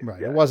away.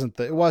 Right. Yeah. It wasn't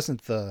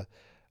the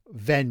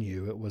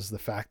venue. It was the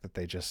fact that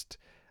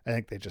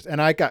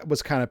and I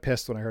was kind of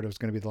pissed when I heard it was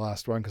going to be the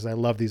last one because I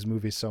love these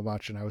movies so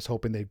much, and I was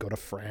hoping they'd go to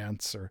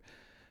France, or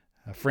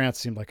France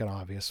seemed like an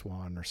obvious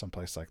one, or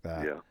someplace like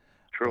that. Yeah,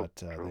 true. But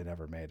they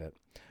never made it.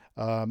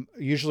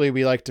 Usually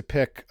we like to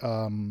pick pick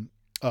out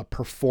a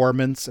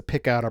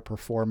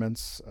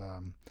performance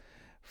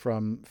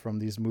from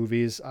these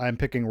movies. I'm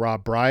picking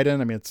Rob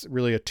Brydon. I mean, it's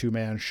really a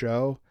 2-man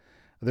show.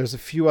 There's a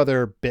few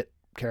other bit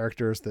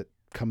characters that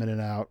come in and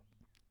out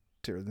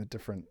to the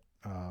different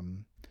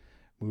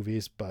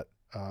movies, but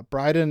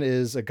Brydon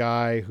is a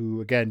guy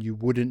who, again, you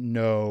wouldn't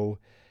know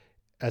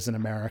as an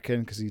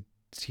American because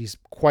he's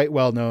quite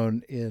well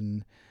known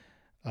in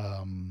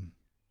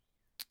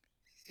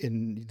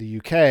the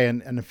UK,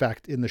 and in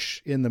fact in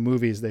the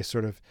movies they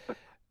sort of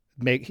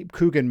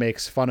Coogan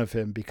makes fun of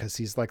him because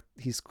he's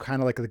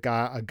kind of like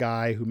a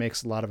guy who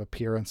makes a lot of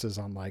appearances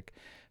on like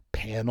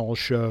panel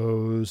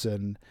shows,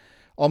 and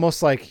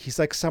almost like he's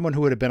like someone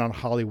who would have been on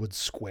Hollywood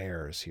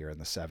Squares here in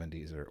the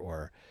 70s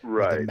or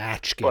the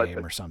Match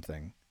Game or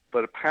something.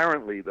 But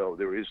apparently, though,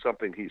 there is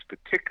something he's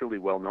particularly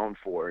well known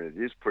for, and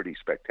it is pretty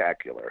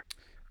spectacular.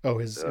 Oh,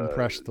 his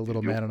impression, the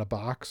little man in a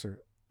box, or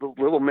the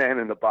little man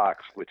in the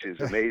box, which is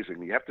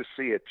amazing. You have to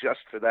see it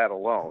just for that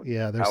alone.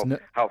 Yeah,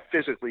 how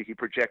physically he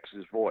projects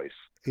his voice.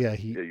 Yeah,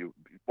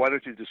 why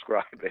don't you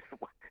describe it?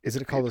 Is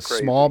it called a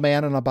small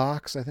man in a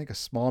box? I think a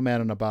small man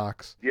in a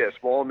box. Yeah,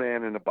 small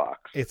man in a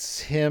box.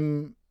 It's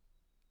him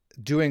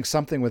doing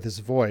something with his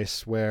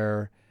voice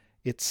where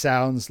it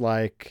sounds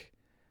like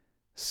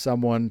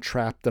someone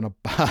trapped in a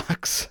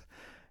box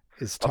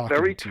is talking to a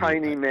very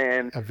tiny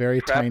man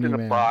trapped in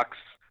a box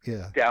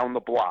down the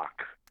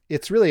block.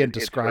 It's really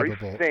indescribable.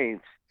 It's very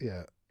faint.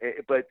 Yeah.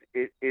 But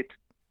it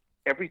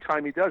every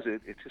time he does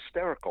it, it's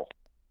hysterical.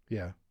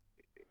 Yeah.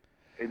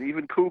 And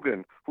even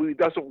Coogan, who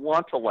doesn't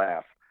want to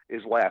laugh,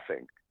 is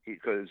laughing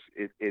because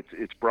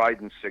it's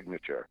Brydon's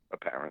signature,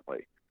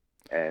 apparently.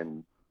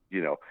 And,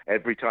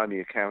 every time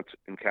he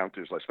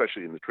encounters,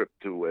 especially in the trip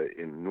to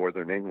in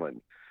northern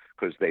England,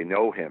 because they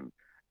know him,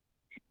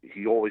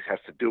 he always has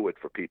to do it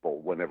for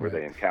people whenever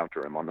they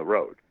encounter him on the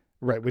road.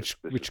 Right, which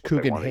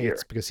Coogan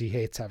hates because he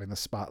hates having the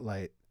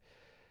spotlight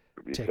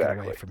take it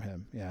away from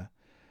him. Yeah.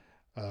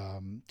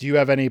 Do you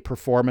have any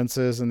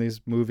performances in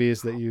these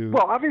movies that you?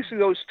 Well, obviously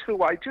those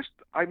two. I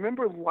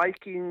remember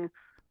liking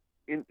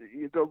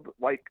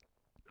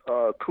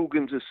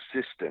Coogan's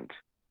assistant.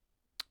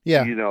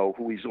 Yeah.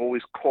 Who he's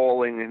always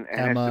calling and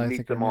Emma, has I to meet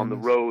think them her on the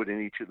name is. road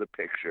in each of the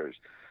pictures.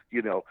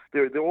 There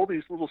are all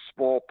these little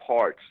small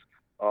parts.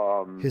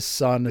 His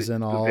son is in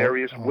the all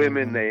various all of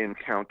women them. they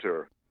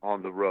encounter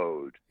on the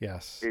road.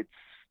 Yes.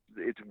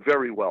 It's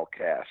very well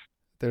cast.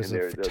 There's And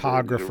a there's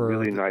photographer. a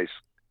really nice.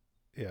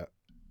 Yeah.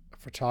 A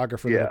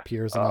photographer Yeah, that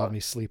appears in all, and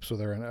he sleeps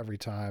with her every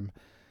time.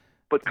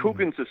 But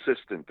Coogan's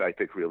assistant, I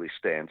think, really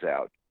stands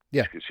out.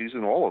 Yeah. Because she's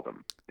in all of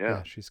them.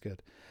 Yeah. She's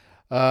good.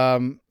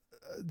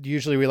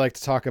 Usually we like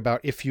to talk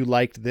about if you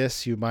liked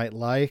this, you might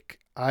like.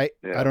 I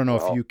don't know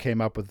if you came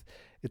up with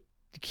it.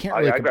 You can't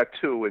really. I got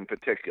two in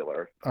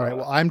particular. All right.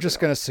 Well, I'm just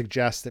going to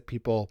suggest that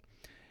people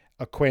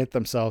acquaint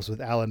themselves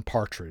with Alan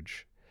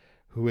Partridge,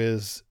 who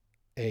is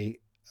a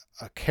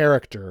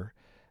character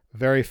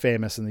very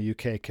famous in the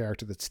UK,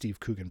 character that Steve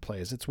Coogan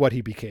plays. It's what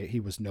he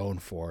was known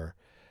for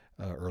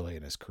early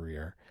in his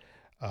career.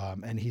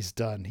 And he's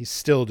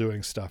still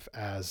doing stuff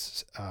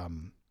as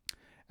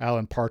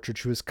Alan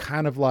Partridge, who is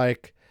kind of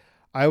like,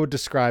 I would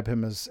describe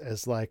him as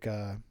like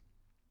a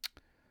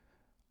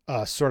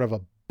sort of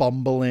a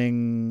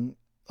bumbling,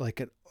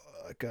 almost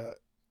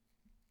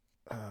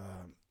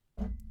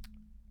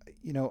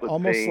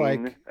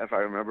vain, like, if I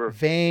remember,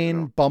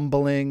 vain,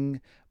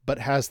 bumbling, but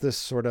has this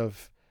sort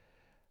of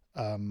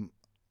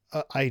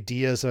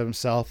ideas of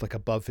himself, like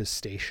above his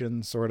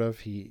station, sort of.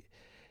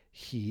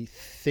 He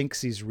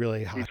thinks he's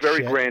really hot. He's very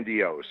shit.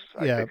 grandiose,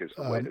 I think is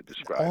the way to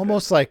describe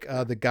almost it. like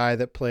the guy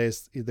that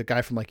plays the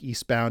guy from like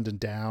Eastbound and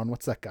Down.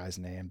 What's that guy's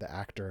name? The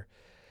actor,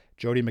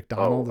 Jody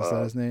McDonald. Is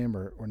that his name,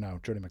 or no?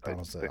 Jody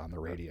McDonald's on the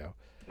radio.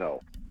 No.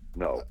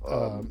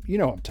 You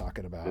know what I'm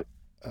talking about.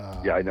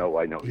 Yeah, I know.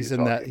 He's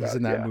in that. He's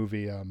in that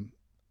movie. Hang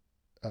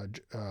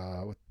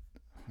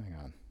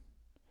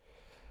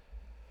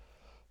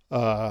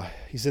on.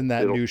 He's in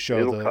that new show.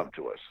 It'll come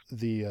to us.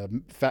 The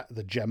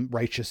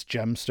Righteous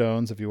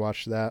Gemstones. Have you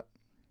watched that?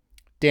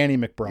 Danny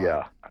McBride.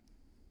 Yeah,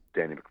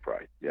 Danny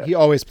McBride. Yeah, he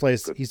always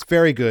plays. Good. He's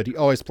very good. He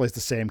always plays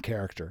the same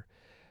character.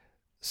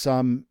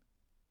 Some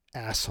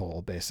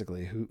asshole,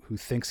 basically, who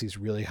thinks he's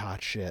really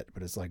hot shit,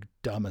 but is like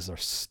dumb as a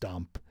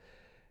stump,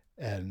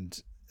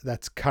 and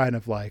that's kind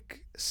of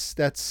like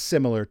that's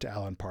similar to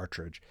Alan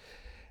Partridge.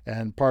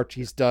 And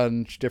he's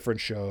done different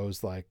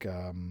shows like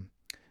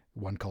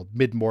one called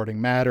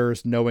Mid-Morning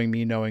Matters, Knowing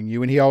Me, Knowing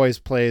You. And he always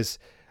plays,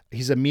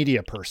 he's a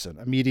media person,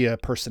 a media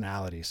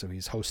personality. So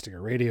he's hosting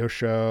a radio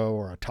show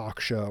or a talk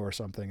show or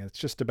something. And it's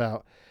just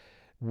about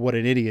what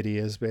an idiot he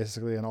is,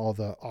 basically, and all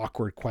the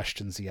awkward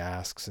questions he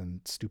asks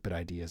and stupid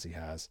ideas he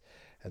has.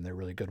 And they're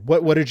really good.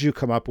 What did you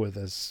come up with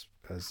as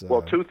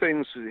well, two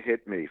things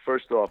hit me.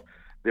 First off,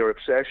 their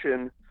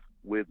obsession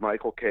with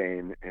Michael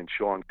Caine and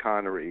Sean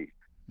Connery.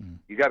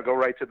 You got to go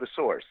right to the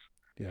source.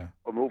 Yeah.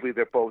 A movie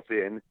they're both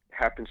in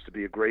happens to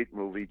be a great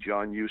movie,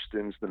 John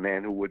Huston's The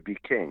Man Who Would Be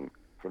King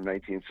from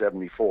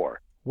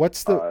 1974.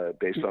 What's the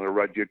based on a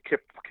Rudyard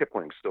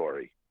Kipling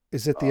story?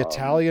 Is it the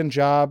Italian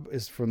Job?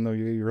 Is from the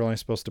You're Only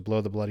Supposed to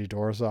Blow the Bloody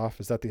Doors Off?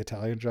 Is that the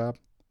Italian Job?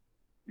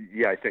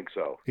 Yeah, I think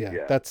so.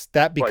 Yeah.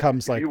 That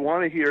becomes but like, if you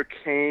want to hear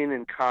Caine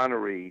and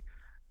Connery,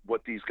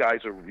 what these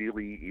guys are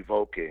really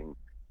evoking,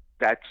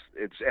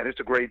 it's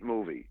a great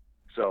movie.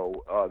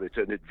 So it's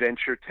an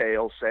adventure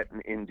tale set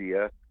in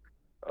India.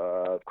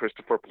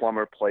 Christopher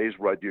Plummer plays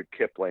Rudyard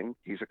Kipling.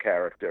 He's a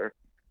character.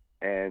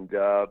 And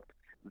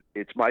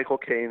it's Michael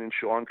Caine and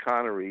Sean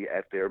Connery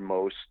at their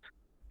most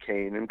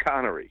Caine and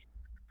Connery.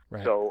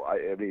 right. So,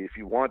 I mean, if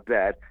you want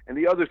that. And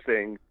the other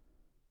thing,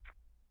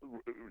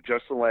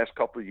 just the last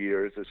couple of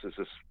years, this is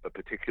a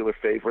particular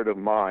favorite of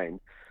mine,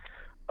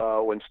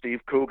 when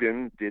Steve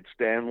Coogan did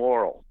Stan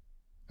Laurel.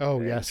 Oh,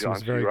 And yes. John He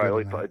was very C.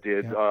 Reilly good in that.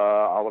 did Yeah.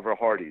 Oliver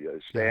Hardy.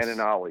 Stan Yes. and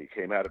Ollie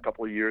came out a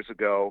couple of years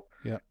ago.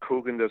 Yeah.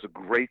 Coogan does a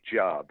great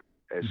job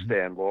as Mhm.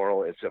 Stan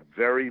Laurel. It's a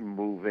very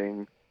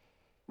moving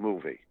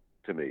movie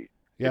to me.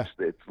 Yeah.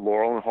 It's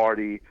Laurel and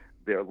Hardy,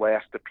 their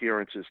last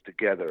appearances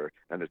together,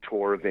 and a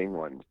tour of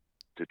England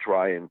to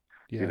try and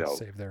Yeah.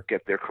 Save their.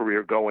 get their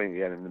career going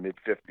again in the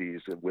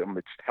mid-50s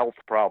amidst health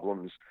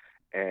problems.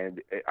 And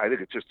I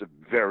think it's just a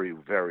very,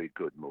 very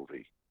good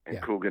movie. And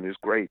Yeah. Coogan is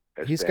great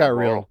as He's Stan got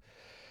Laurel.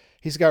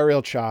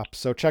 real chops.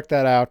 So check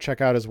that out.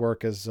 Check out his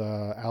work as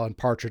Alan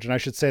Partridge. And I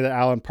should say that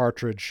Alan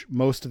Partridge,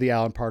 most of the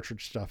Alan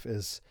Partridge stuff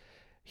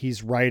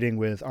he's writing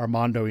with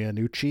Armando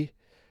Iannucci,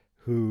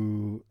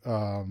 who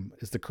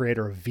is the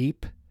creator of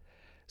Veep.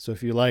 So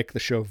if you like the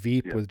show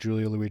Veep Yeah. with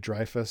Julia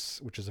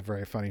Louis-Dreyfus, which is a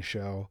very funny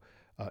show,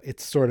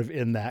 it's sort of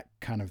in that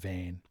kind of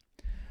vein.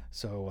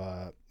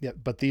 So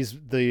but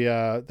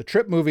the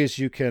trip movies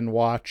you can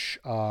watch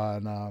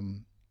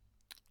on.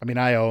 I mean,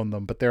 I own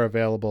them, but they're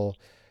available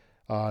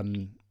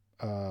on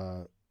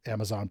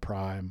Amazon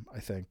Prime, I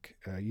think.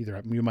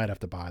 Either you might have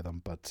to buy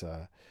them, but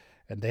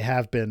and they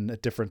have been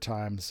at different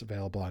times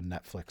available on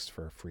Netflix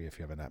for free if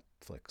you have a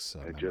Netflix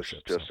And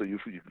membership. just so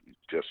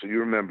you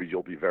remember,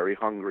 you'll be very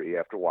hungry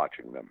after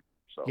watching them.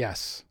 So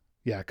Yes.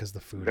 Yeah, because the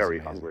food very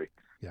is amazing. hungry.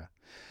 Yeah.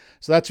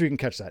 So that's where you can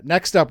catch that.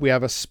 Next up, we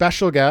have a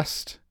special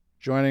guest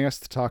joining us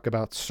to talk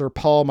about Sir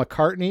Paul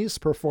McCartney's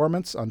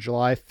performance on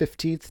July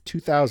 15th,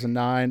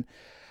 2009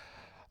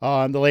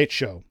 on The Late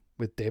Show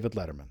with David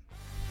Letterman.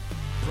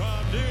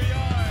 From New York,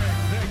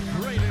 the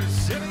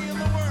greatest city in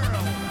the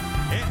world,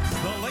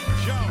 it's The Late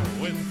Show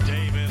with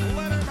David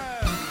Letterman.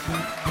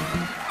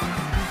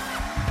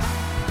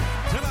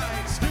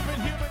 Tonight's Stupid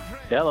Human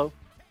Train. Hello.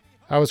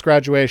 How was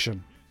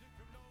graduation?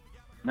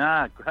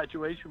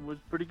 Graduation was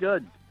pretty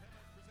good.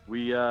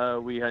 We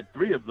had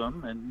 3 of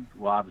them, and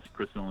well, obviously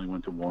Kristen only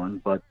went to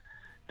one, but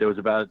there was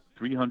about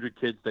 300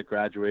 kids that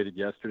graduated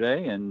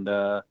yesterday, and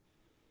the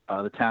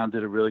town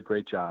did a really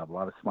great job. A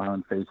lot of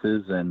smiling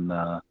faces and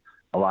a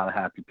lot of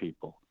happy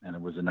people, and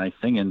it was a nice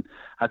thing. And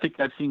I think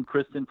I've seen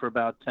Kristen for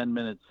about 10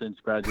 minutes since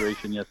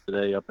graduation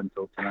yesterday up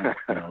until tonight.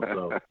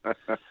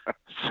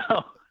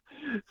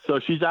 So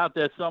she's out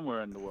there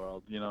somewhere in the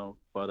world,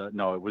 But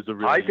no, it was a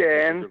really Hi,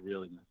 Dan. It was a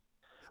really nice.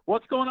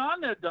 What's going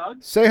on there,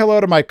 Doug? Say hello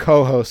to my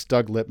co-host,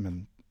 Doug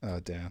Littman,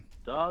 Dan.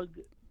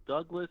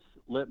 Douglas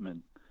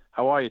Littman.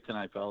 How are you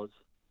tonight, fellas?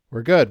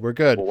 We're good. We're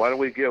good. Well, why don't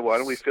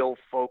we fill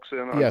folks in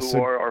on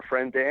who our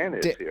friend Dan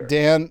is here?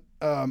 Dan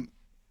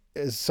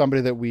is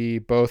somebody that we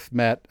both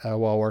met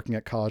while working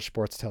at College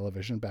Sports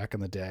Television back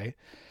in the day,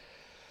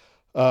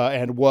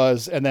 and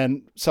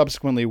then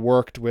subsequently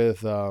worked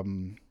with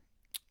Doug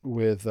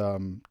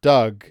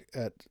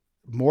at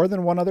more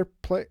than one other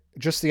play,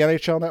 just the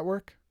NHL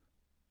Network.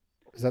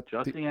 Is that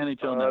just the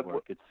NHL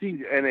Network? It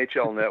seems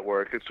NHL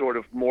Network. It sort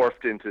of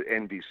morphed into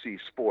NBC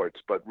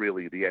Sports, but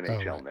really the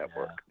NHL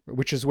Network.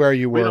 Which is where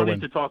you were. We don't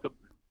need to talk.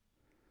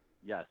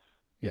 Yes.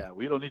 Yeah.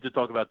 We don't need to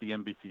talk about the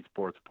NBC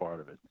Sports part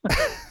of it.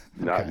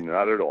 Not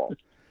at all.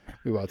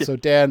 We won't. So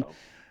Dan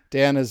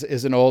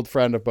is an old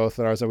friend of both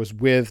of ours. I was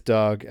with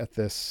Doug at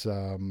this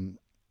at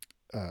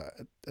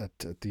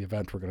the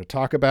event we're going to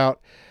talk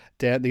about.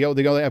 Dan, I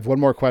have one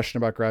more question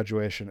about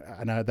graduation,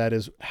 and that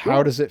is,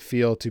 how does it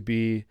feel to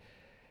be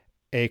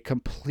a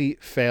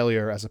complete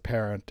failure as a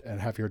parent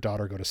and have your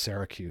daughter go to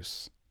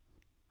Syracuse?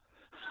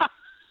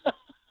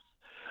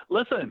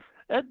 Listen,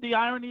 Ed, the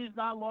irony is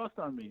not lost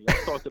on me. I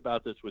talked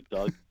about this with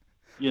Doug,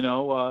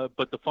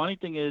 but the funny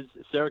thing is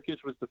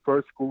Syracuse was the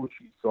first school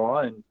she saw,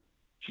 and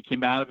she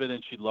came out of it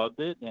and she loved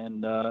it.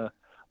 And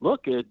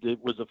look, it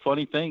was a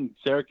funny thing.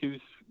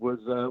 Syracuse was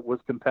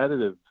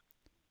competitive,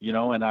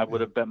 and I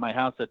would have bet my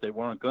house that they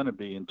weren't going to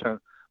be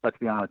let's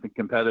be honest,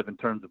 competitive in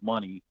terms of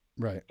money.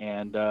 Right.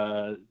 And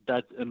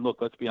look,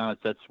 let's be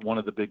honest, that's one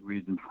of the big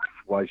reasons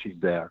why she's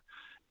there,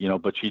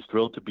 but she's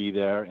thrilled to be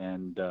there,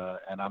 and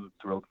I'm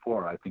thrilled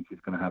for her. I think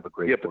she's going to have a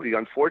great Yeah, but the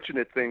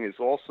unfortunate thing is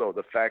also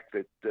the fact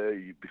that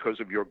because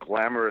of your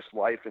glamorous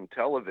life in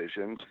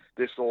television,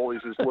 this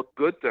always has looked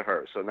good to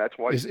her. So that's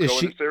why she's going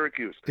to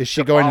Syracuse. Is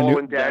she going to follow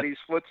in Daddy's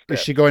footsteps? Is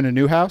she going to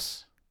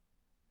Newhouse?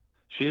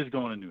 She is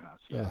going to Newhouse.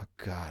 Yeah. Oh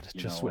God,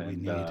 just what we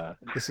need.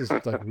 This is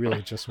like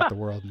really just what the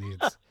world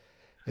needs.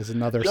 Is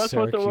another just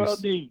Syracuse what the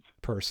world needs.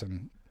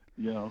 Person.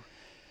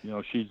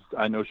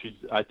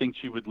 I think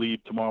she would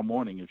leave tomorrow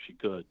morning if she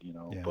could,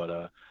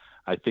 but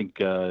I think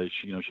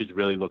she's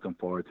really looking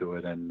forward to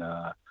it, and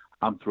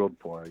I'm thrilled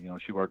for her.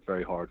 She worked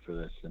very hard for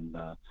this, and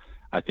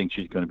I think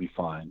she's going to be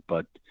fine.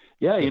 But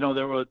yeah,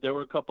 there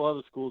were a couple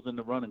other schools in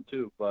the running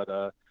too,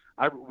 but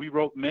we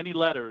wrote many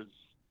letters,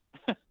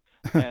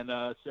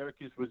 and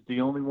Syracuse was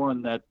the only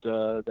one that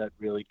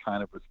really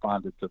kind of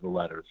responded to the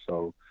letters.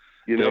 So.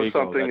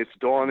 Something, it's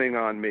dawning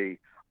on me.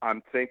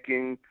 I'm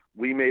thinking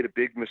we made a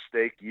big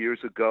mistake years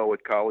ago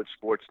at College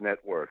Sports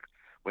Network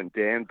when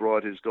Dan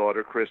brought his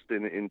daughter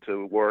Kristen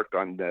into work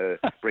on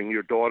Bring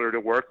Your Daughter to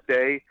Work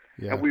Day.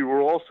 Yeah. And we were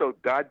all so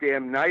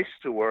goddamn nice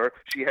to her.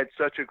 She had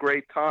such a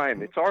great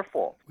time. It's our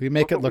fault. We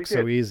make it look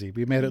so easy.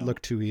 We made it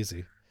look too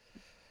easy.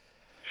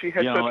 She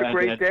had such a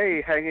great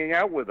day hanging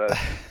out with us.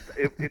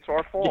 It's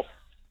our fault.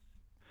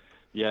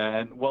 Yeah,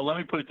 and well, let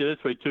me put it this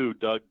way too,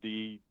 Doug.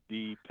 The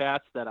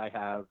paths that I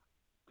have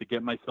to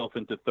get myself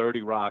into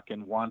 30 Rock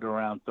and wander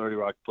around 30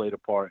 Rock played a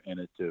part in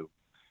it too.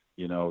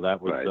 That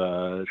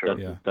was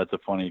right. That's a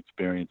funny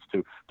experience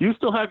too. Do you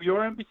still have your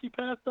NBC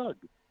pass, Doug?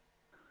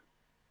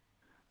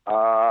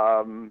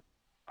 I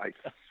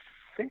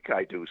think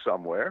I do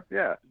somewhere.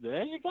 Yeah.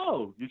 There you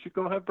go. You should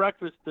go have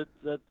breakfast at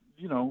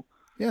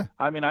Yeah.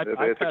 I mean, I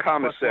at the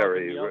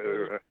commissary.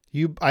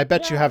 I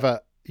bet you have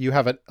a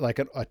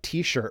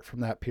T-shirt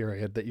from that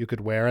period that you could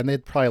wear, and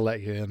they'd probably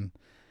let you in.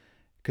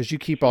 Because you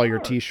keep all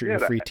your your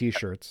free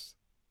T-shirts.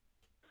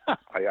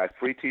 I have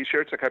free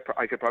T-shirts. I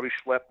could probably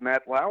schlep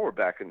Matt Lauer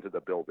back into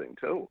the building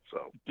too.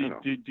 So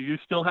do you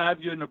still have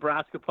your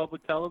Nebraska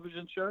Public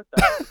Television shirt?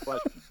 That's the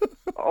question.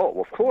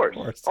 Oh, of course.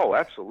 Oh,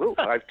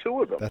 absolutely. I have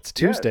 2 of them. That's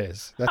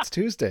Tuesdays. Yes. That's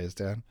Tuesdays,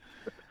 Dan.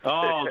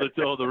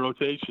 The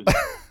rotation.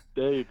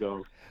 There you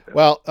go.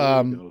 Well,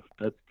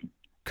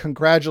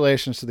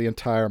 congratulations to the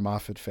entire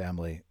Moffat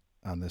family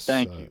on this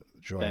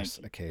joyous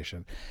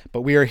occasion.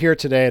 But we are here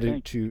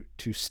today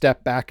to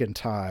step back in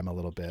time a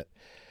little bit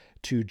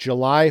to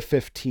July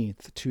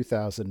 15th,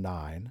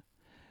 2009.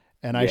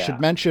 And I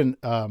should mention,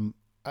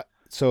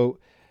 So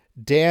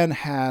Dan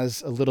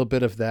has a little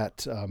bit of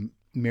that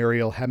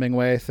Mariel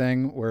Hemingway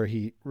thing where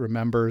he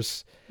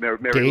remembers Mary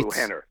Lou dates.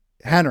 Henner.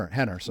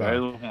 Henner, sorry. Mary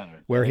Lou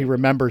Henner. Where he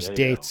remembers There you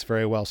go. dates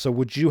very well. So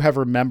would you have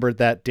remembered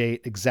that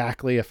date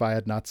exactly if I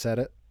had not said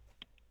it?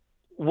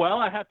 Well,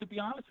 I have to be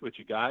honest with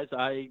you guys.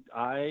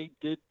 I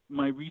did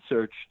my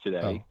research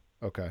today.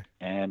 Oh, okay.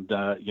 And,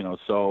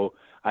 so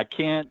I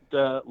can't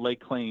lay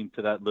claim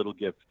to that little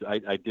gift.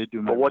 I did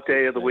do my But what day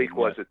research of the today, week and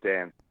was yes, it,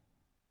 Dan?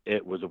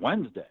 It was a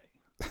Wednesday.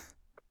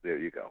 There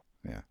you go.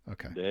 Yeah,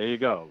 okay. There you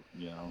go.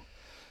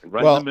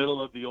 Right Well- in the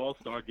middle of the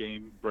All-Star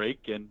game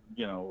break, and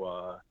it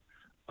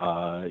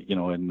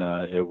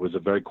was a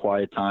very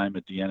quiet time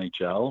at the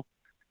NHL,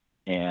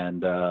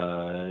 and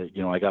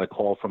I got a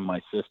call from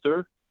my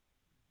sister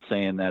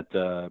saying that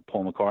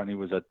Paul McCartney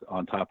was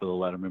on top of the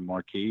Letterman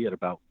marquee at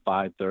about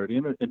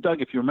 5:30. And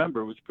Doug, if you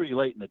remember, it was pretty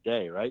late in the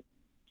day, right?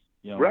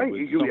 Right. it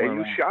was You somewhere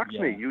around- shocked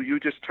me. yeah. You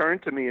just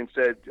turned to me and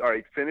said, "All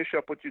right, finish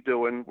up what you're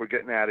doing. We're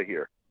getting out of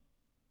here."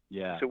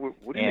 Yeah. So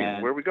what do you mean?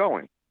 And- Where are we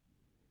going?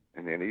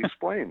 And then he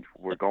explained,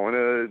 "We're going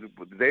to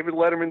the David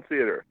Letterman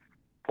Theater.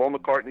 Paul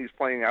McCartney's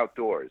playing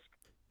outdoors."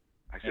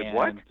 I said,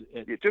 "What?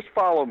 You just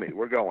follow me.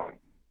 We're going."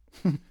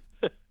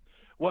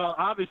 Well,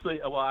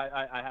 obviously,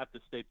 I have to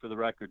state for the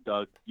record,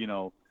 Doug,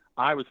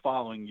 I was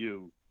following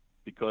you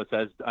because,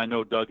 as I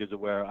know Doug is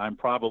aware, I'm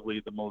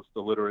probably the most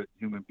illiterate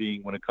human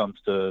being when it comes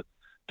to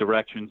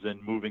directions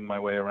and moving my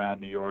way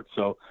around New York.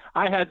 So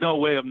I had no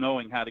way of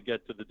knowing how to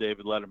get to the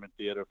David Letterman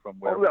Theater from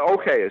where we were.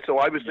 Okay, so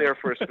I was there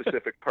for a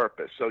specific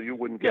purpose, so you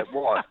wouldn't get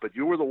lost. But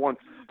you were the one.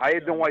 I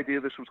had no idea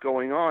this was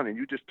going on, and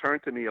you just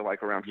turned to me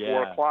like around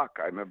 4:00.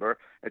 I remember,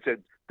 and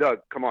said,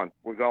 "Doug, come on,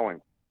 we're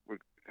going." I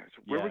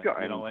said, "Where are we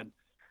going?"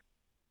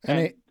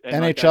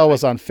 NHL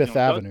was on Fifth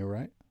Avenue,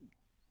 right?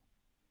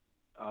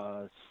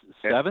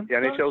 7th? The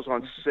NHL's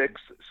on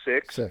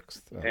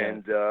 6th, okay.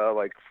 and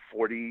like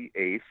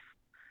 48th,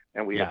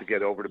 and we had to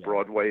get over to Yeah.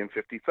 Broadway and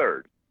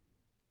 53rd.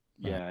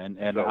 Yeah, and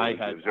So I it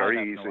had was very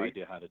no easy.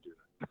 idea how to do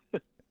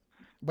that.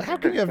 But how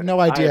can you have no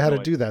idea have how no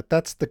to do that?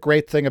 That's the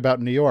great thing about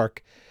New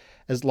York.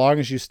 As long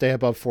as you stay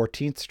above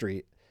 14th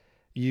Street,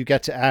 you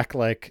get to act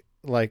like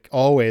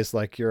always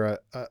like you're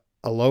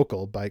a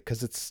local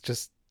because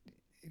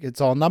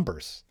it's all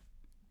numbers.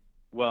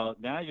 Well,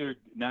 now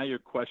you're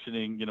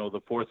questioning,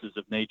 the forces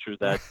of nature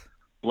that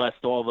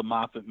blessed all the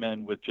Moffat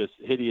men with just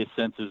hideous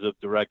senses of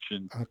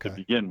direction to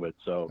begin with.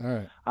 So All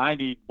right. I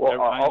need Well,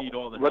 I need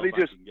all the help I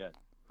can get.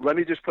 Let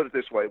me just put it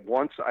this way.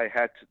 Once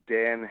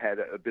Dan had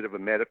a bit of a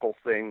medical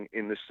thing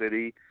in the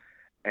city,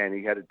 and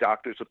he had a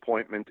doctor's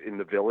appointment in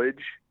the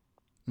Village.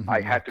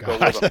 I had to go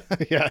with him.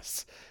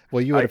 Yes.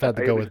 Well, you would have had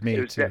to go with me,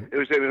 too. It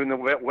was in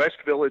the West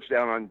Village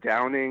down on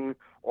Downing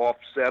off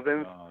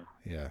 7th.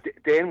 Yeah.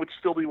 Dan would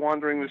still be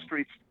wandering the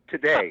streets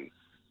today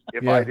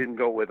if I didn't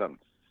go with him.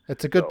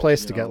 It's a good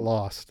place to get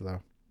lost,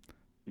 though.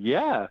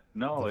 Yeah,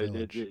 no,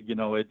 The it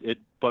Village.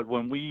 but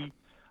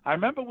I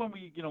remember when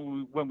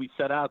we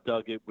set out,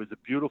 Doug, it was a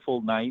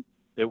beautiful night.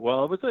 It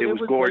was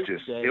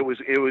gorgeous. late in the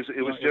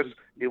day.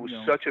 It was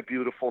such a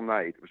beautiful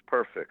night. It was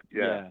perfect.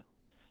 Yeah.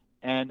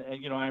 And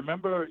I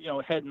remember,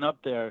 heading up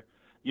there,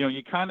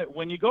 you kind of,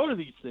 when you go to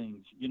these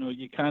things,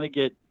 you kind of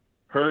get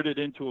herded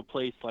into a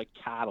place like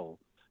cattle,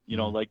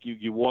 like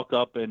you walk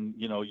up and,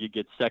 you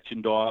get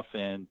sectioned off.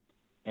 And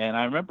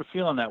I remember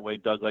feeling that way,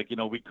 Doug, like,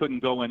 we couldn't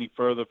go any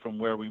further from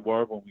where we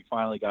were when we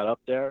finally got up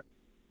there.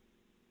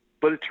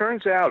 But it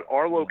turns out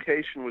our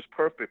location was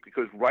perfect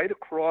because right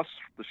across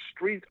the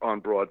street on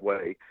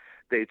Broadway,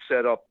 they'd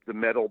set up the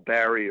metal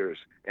barriers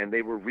and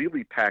they were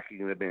really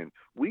packing them in.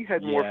 We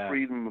had more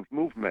freedom of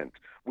movement.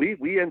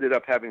 We ended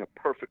up having a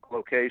perfect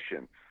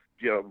location,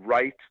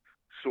 right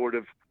sort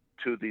of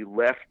to the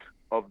left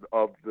of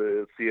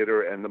the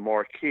theater and the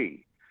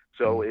marquee.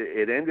 So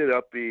it ended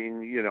up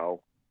being,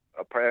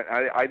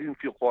 I didn't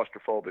feel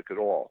claustrophobic at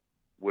all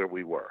where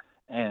we were.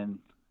 And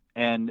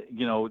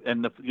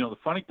the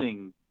funny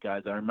thing,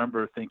 guys, I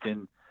remember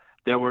thinking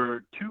there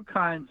were two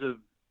kinds of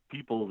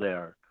people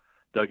there.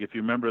 Doug, if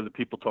you remember the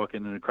people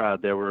talking in the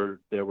crowd, there were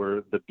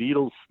the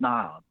Beatles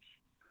snobs,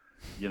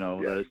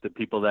 the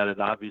people that had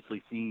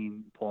obviously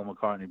seen Paul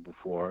McCartney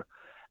before,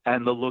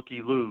 and the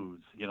looky-loos,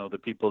 the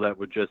people that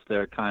were just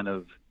there kind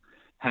of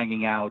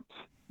hanging out,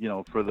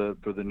 for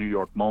the New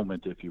York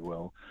moment, if you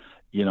will,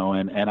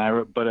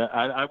 but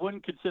I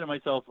wouldn't consider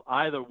myself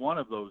either one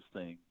of those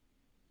things.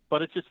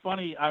 But it's just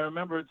funny. I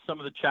remember some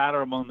of the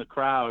chatter among the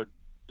crowd,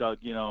 Doug,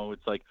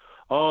 it's like,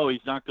 oh,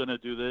 he's not going to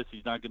do this.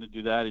 He's not going to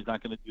do that. He's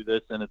not going to do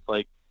this. And it's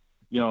like,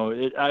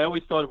 I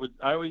always thought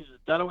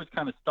that always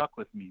kind of stuck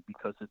with me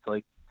because it's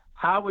like,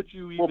 how would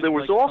you even? Well, there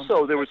was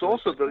also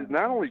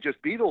not only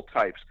just Beatle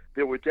types,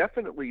 there were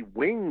definitely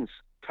Wings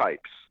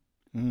types.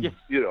 Yes.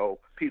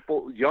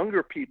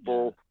 Younger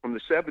people from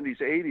the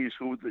 70s, 80s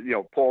who,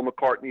 Paul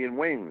McCartney and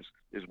Wings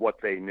is what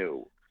they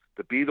knew.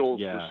 The Beatles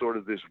was sort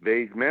of this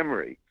vague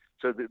memory.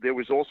 So there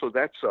was also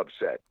that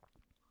subset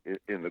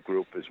in the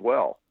group as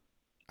well.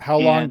 How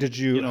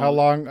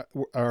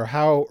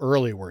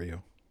early were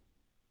you?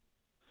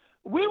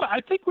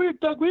 I think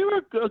Doug, we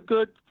were a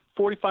good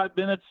 45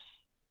 minutes.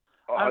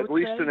 I at would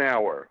least say. an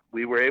hour.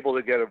 We were able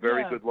to get a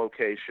very Yeah. good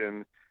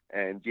location,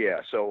 and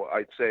so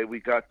I'd say we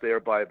got there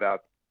by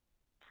about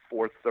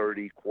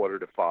 4:30,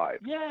 4:45.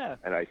 Yeah.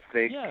 And I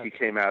think Yeah. he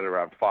came out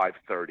around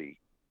 5:30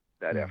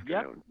 that Mm.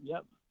 afternoon.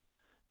 Yep.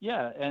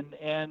 Yeah, and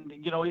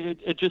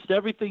it just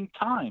everything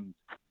timed.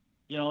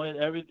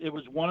 It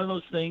was one of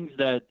those things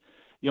that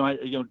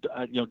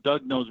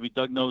Doug knows me.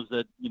 Doug knows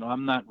that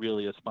I'm not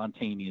really a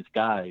spontaneous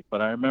guy,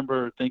 but I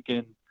remember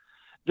thinking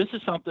this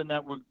is something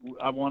that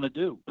I want to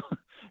do.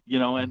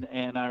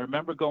 And I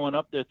remember going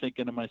up there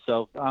thinking to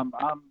myself, I'm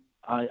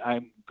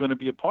going to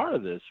be a part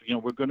of this.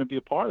 We're going to be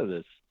a part of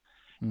this.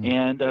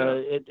 And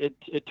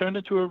it turned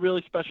into a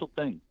really special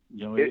thing.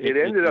 It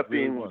ended up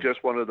really being was.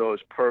 just one of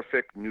those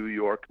perfect New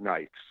York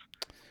nights.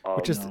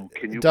 Which is,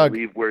 can you Doug,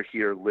 believe we're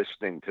here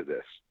listening to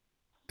this?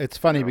 it's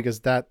funny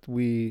because I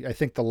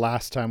think the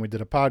last time we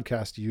did a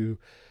podcast,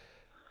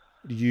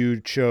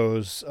 you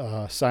chose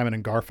Simon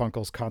and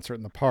Garfunkel's Concert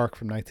in the Park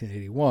from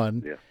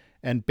 1981,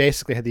 and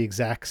basically had the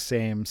exact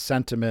same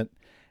sentiment,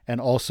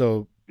 and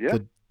also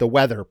the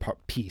weather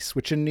piece,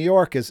 which in New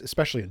York is,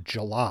 especially in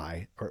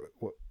July or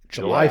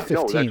July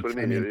 15th. No, that's what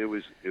I mean. It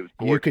was gorgeous.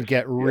 You could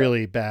get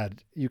really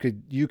bad. You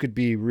could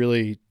be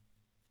really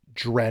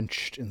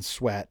drenched in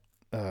sweat.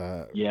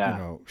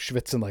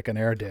 Schwitzing like an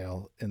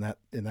Airedale in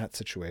that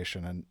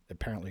situation, and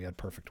apparently you had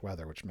perfect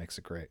weather, which makes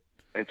it great.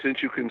 And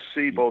since you can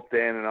see both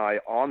Dan and I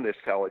on this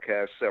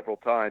telecast several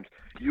times,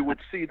 you would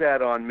see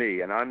that on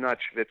me, and I'm not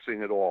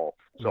schwitzing at all.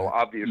 So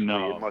obviously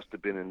it must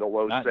have been in the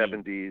low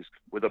 70s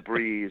with a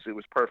breeze. It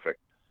was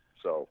perfect.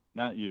 So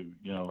not you,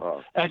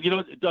 And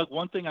Doug,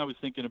 one thing I was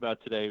thinking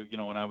about today,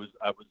 when I was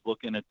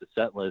looking at the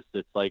set list,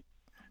 it's like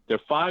there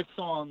are 5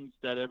 songs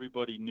that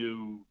everybody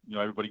knew,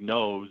 everybody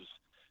knows.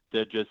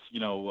 They're just,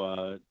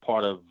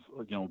 part of,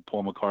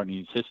 Paul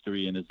McCartney's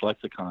history and his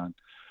lexicon.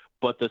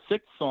 But the 6th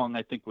song,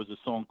 I think, was a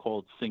song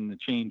called "Sing the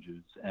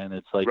Changes," and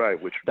it's like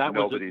which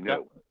nobody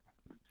knew.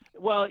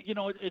 Well,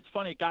 it's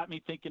funny. It got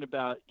me thinking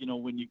about,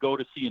 when you go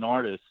to see an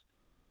artist,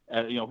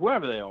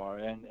 whoever they are,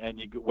 and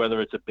whether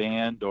it's a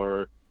band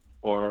or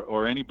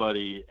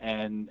anybody,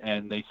 and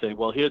they say,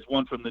 well, here's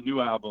one from the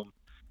new album,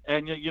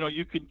 and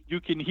you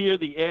can hear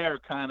the air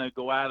kind of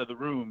go out of the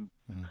room.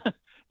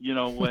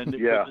 When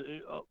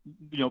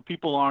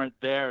people aren't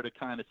there to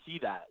kind of see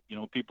that.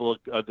 People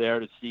are there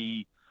to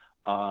see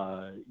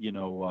the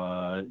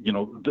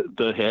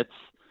hits,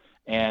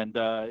 and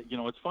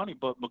it's funny.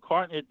 But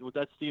McCartney,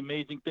 that's the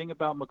amazing thing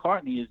about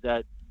McCartney is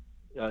that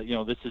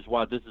this is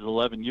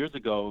 11 years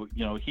ago.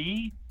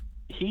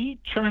 He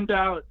churned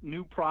out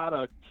new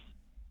products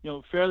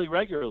fairly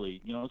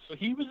regularly. So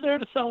he was there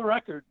to sell a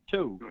record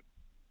too.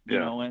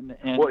 Well,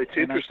 it's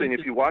interesting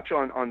if you watch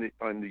on the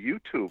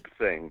YouTube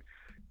thing.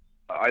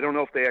 I don't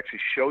know if they actually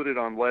showed it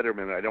on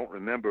Letterman. I don't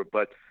remember,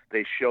 but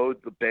they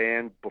showed the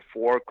band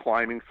before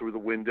climbing through the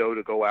window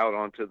to go out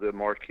onto the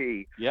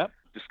marquee,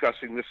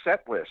 discussing the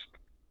set list.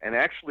 And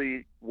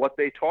actually, what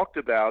they talked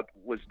about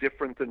was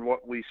different than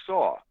what we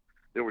saw.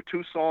 There were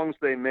 2 songs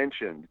they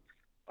mentioned,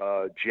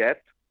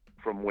 Jet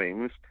from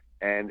Wings,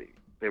 and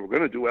they were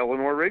going to do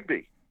Eleanor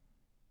Rigby.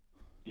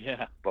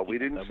 Yeah. But we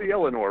didn't see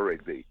Eleanor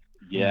Rigby.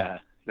 Yeah.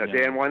 Now,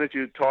 Dan, why don't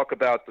you talk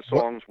about the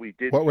songs we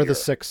did What were hear? the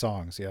 6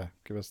 songs? Yeah,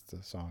 give us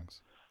the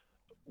songs.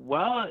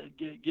 Well,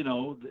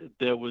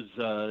 there was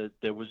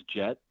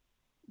Jet,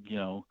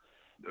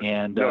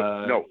 and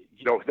no,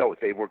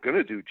 they were going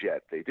to do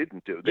Jet. They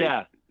didn't do.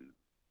 Yeah.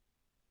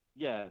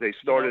 They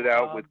started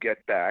out with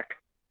Get Back,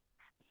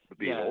 the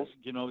Beatles.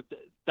 Yeah,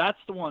 that's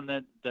the one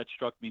that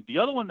struck me. The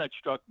other one that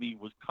struck me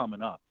was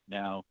Coming Up.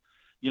 Now,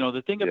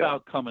 the thing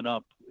about Coming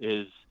Up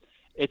is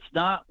it's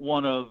not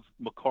one of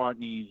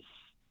McCartney's.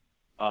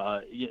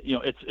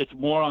 It's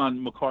more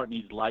on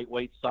McCartney's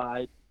lightweight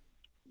side.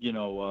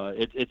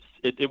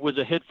 It was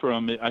a hit for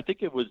him. I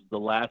think it was the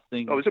last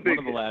thing. Oh, it was a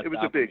big hit. It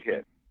was a big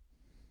hit.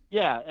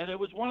 Yeah, and it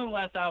was one of the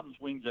last albums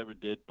Wings ever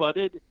did. But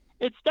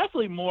it's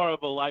definitely more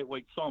of a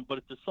lightweight song. But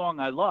it's a song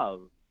I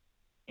love.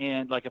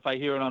 And like if I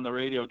hear it on the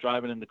radio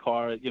driving in the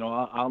car,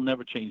 I'll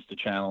never change the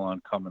channel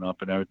on Coming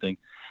Up and everything.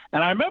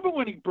 And I remember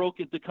when he broke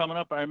into Coming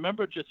Up, I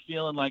remember just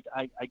feeling like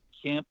I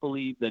can't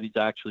believe that he's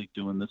actually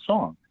doing the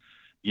song.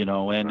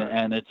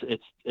 And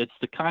it's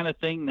the kind of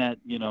thing that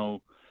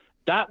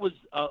that was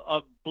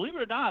believe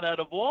it or not, out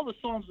of all the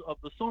songs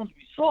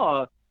we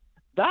saw,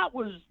 that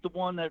was the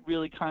one that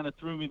really kind of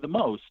threw me the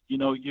most.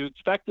 You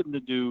expect him to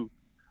do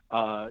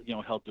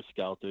Helter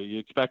Skelter. You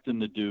expect him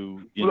to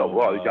do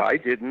I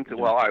didn't.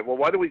 Well,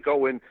 why do we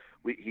go in?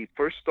 He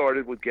first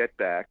started with Get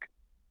Back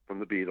from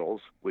the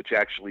Beatles, which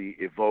actually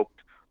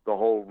evoked the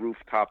whole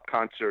rooftop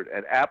concert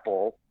at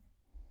Apple.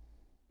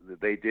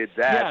 They did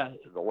that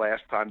the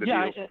last time the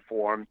Beatles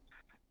performed.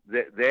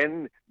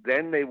 Then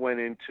they went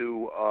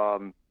into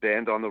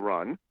Band on the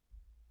Run,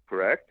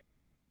 correct?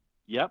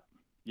 Yep.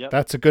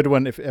 That's a good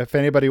one. If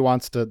anybody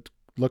wants to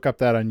look up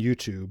that on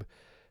YouTube,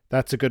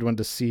 that's a good one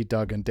to see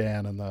Doug and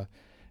Dan. And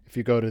if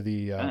you go to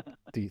the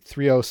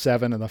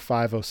 307 and the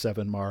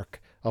 507 mark,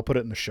 I'll put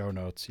it in the show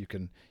notes. You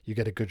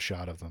get a good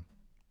shot of them.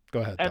 Go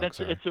ahead, And Doug,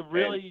 sorry. it's a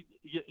really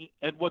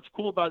and what's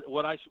cool about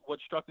what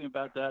struck me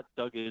about that,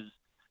 Doug, is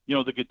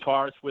the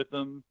guitarist with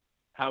him,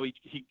 how he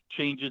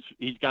changes.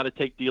 He's got to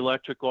take the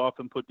electric off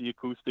and put the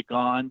acoustic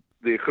on.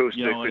 The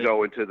acoustic to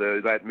go into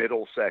that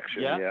middle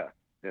section.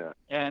 Yeah.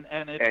 And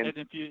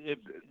if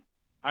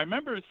I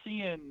remember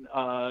seeing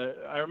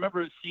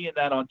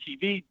that on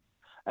TV.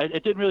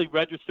 It didn't really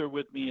register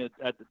with me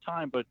at the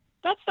time, but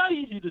that's not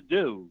easy to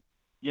do.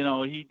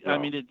 No. I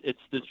mean, it's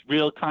this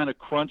real kind of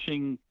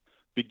crunching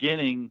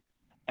beginning,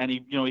 and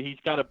he's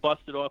got to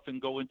bust it off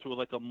and go into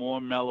like a more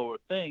mellower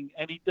thing,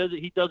 and he does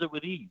it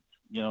with ease.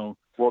 Well,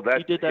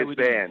 he did that his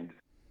band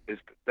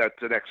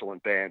that's an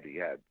excellent band he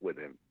had with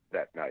him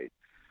that night.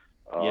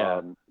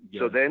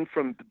 So then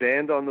from the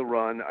Band on the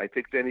Run, I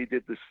think then he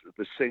did the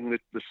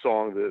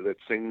song that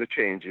Sing the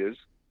Changes.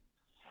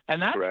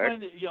 And that's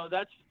correct? When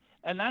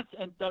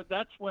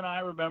that's when I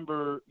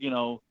remember,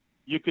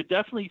 you could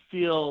definitely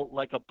feel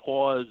like a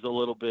pause a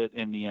little bit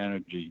in the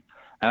energy.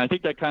 And I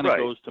think that kind of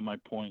goes to my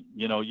point.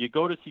 You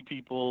go to see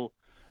people,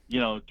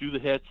 do the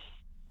hits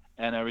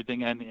and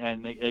everything.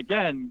 And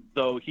again,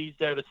 though, he's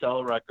there to sell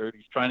a record.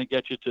 He's trying to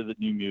get you to the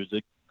new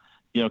music,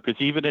 because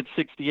even at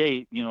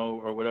 68,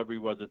 or whatever he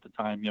was at the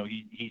time,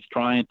 he's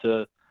trying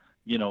to,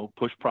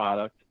 push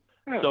product.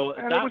 Yeah. So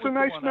and that it was a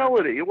nice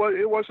melody. It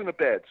wasn't a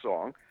bad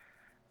song.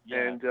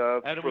 Yeah.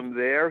 And from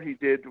there, he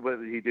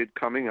did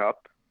Coming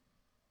Up.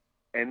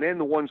 And then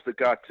the ones that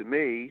got to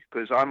me,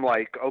 because I'm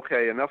like,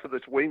 okay, enough of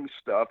this Wings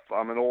stuff.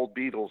 I'm an old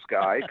Beatles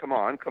guy. Come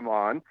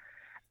on.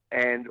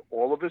 And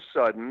all of a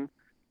sudden,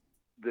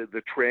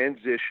 the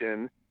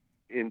transition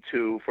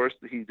into, first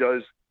he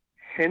does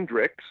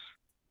Hendrix,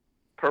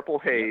 Purple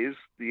Haze,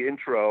 the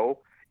intro,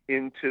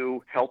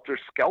 into Helter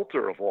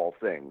Skelter of all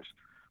things,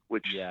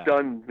 which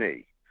stunned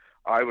me.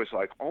 I was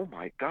like, oh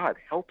my God,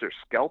 Helter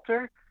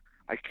Skelter?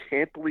 I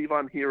can't believe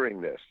I'm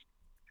hearing this.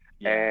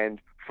 Yeah.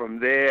 And from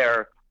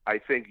there, I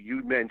think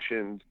you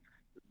mentioned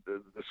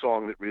the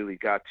song that really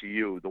got to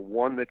you. The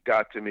one that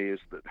got to me is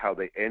how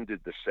they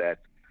ended the set.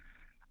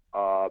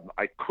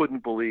 I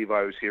couldn't believe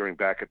I was hearing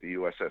Back at the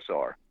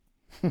USSR.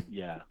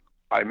 Yeah.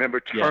 I remember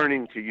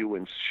turning to you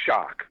in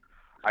shock.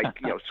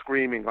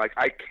 Screaming like,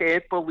 I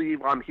can't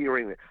believe I'm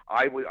hearing it.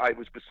 I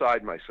was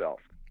beside myself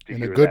to in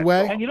hear a good that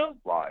way song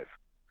live.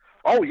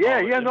 Oh yeah,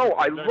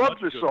 I love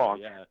the song.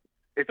 Yeah.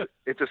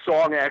 It's a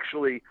song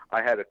actually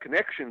I had a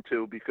connection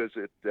to because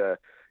at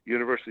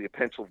University of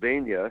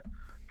Pennsylvania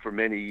for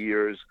many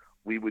years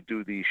we would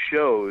do these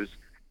shows,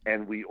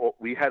 and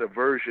we had a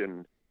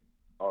version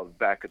of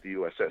Back at the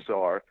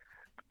USSR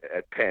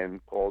at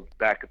Penn called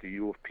Back at the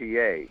U of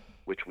PA,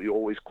 which we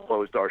always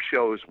closed our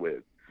shows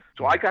with.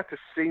 So I got to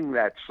sing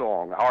that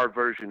song, our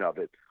version of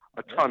it,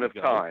 a ton of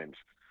times.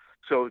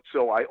 So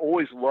I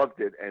always loved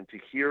it, and to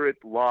hear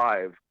it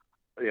live,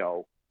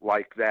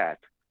 like that,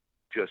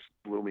 just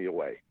blew me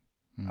away.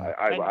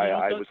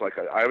 I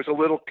was a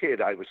little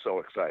kid. I was so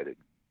excited.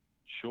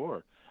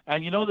 Sure.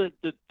 And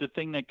the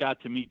thing that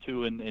got to me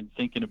too, and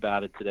thinking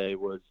about it today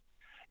was,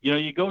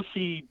 you go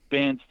see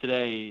bands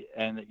today,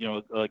 and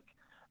look,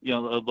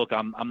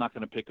 I'm not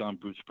going to pick on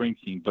Bruce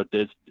Springsteen, but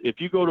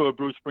if you go to a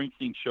Bruce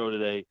Springsteen show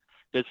today,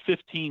 there's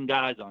 15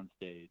 guys on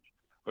stage.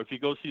 Or if you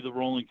go see the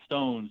Rolling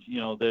Stones,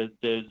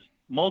 there's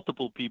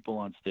multiple people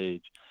on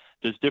stage.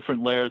 There's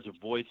different layers of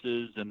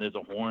voices, and there's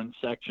a horn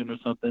section or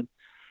something.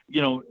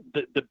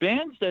 The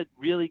bands that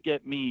really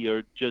get me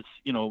are just,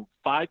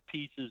 5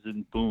 pieces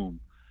and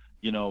boom,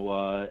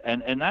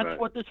 and that's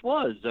what this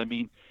was. I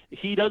mean,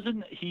 he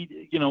doesn't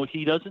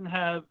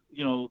have,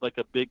 like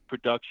a big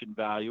production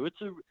value.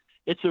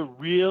 It's a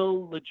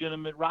real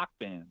legitimate rock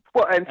band.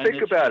 Well, and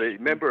think about it.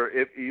 Remember,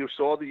 if you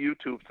saw the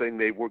YouTube thing,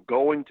 they were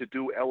going to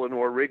do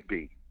Eleanor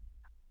Rigby.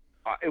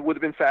 It would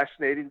have been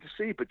fascinating to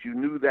see, but you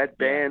knew that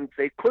band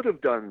they could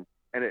have done,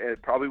 and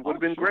it probably would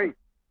have been great.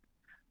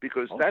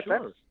 Because that's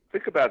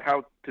think about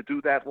how to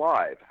do that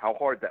live, how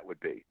hard that would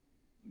be.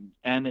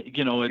 And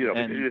because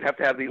you'd have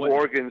to have the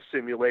organs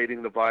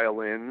simulating the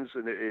violins,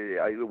 and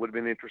it would have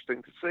been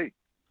interesting to see.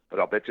 But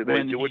I'll bet you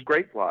they do it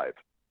great live.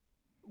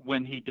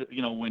 When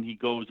he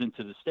goes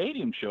into the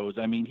stadium shows,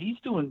 I mean, he's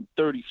doing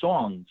 30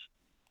 songs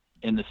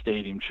in the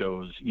stadium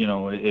shows.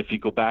 If you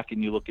go back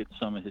and you look at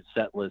some of his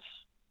set lists,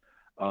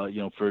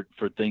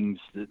 for things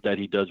that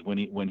he does when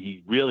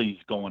he really is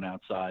going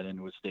outside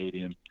into a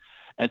stadium.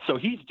 And so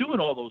he's doing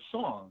all those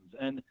songs,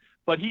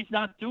 but he's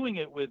not doing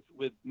it with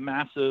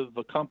massive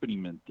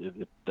accompaniment,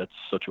 if that's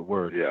such a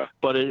word. Yeah.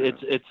 But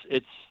it's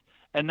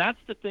and that's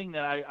the thing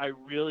that I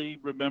really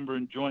remember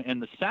enjoying.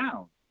 And the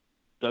sound,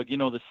 Doug,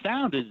 the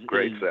sound is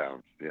great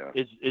sound. Yeah.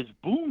 Is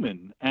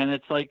booming, and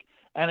it's like,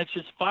 and it's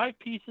just 5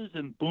 pieces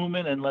and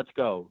booming, and let's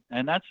go.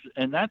 And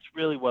that's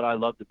really what I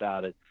loved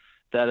about it.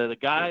 That a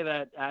guy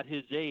that at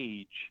his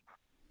age,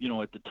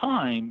 at the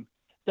time,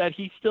 that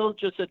he still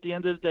just at the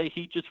end of the day,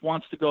 he just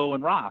wants to go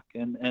and rock.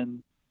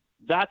 And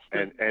that's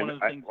one of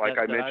the things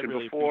I mentioned I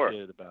really before,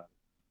 appreciated about it.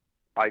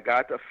 I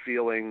got a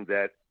feeling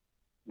that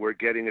we're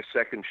getting a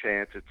second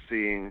chance at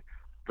seeing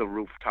the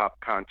rooftop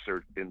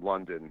concert in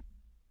London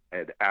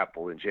at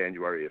Apple in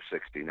January of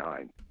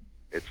 '69.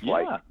 It's Yeah,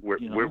 like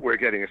you know. we're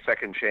getting a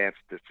second chance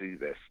to see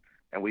this,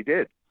 and we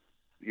did.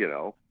 You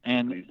know,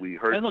 And we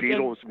heard and look,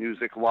 Beatles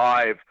music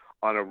live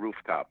on a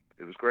rooftop.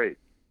 It was great.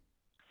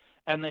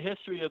 and the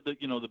history of the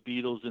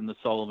Beatles in the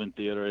Sullivan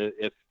Theater.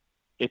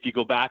 If you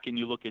go back and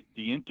you look at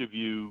the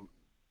interview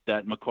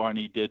that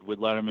McCartney did with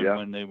Letterman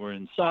when they were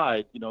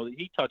inside,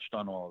 he touched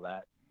on all of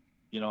that.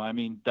 I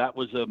mean, that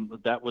was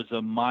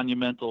a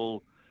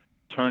monumental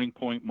turning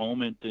point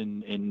moment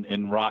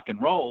in rock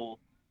and roll.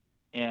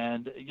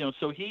 And,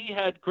 so he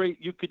had great,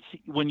 you could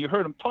see when you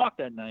heard him talk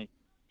that night,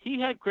 he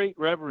had great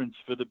reverence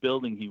for the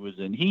building he was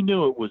in. He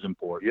knew it was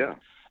important. Yeah.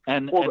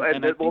 And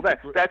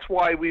that's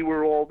why we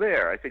were all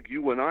there. I think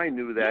you and I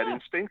knew that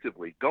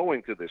instinctively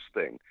going to this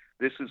thing.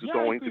 This is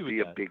going to be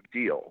a big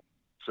deal.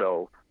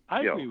 So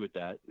I agree with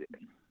that.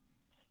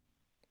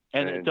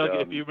 And Doug,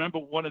 if you remember,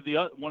 one of the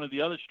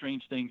other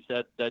strange things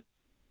that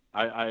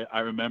I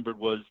remembered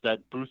was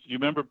that Bruce. You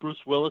remember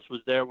Bruce Willis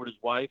was there with his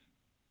wife,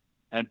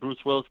 and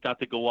Bruce Willis got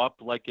to go up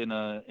like in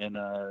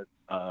a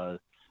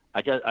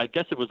I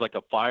guess it was like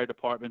a fire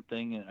department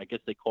thing, and I guess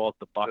they call it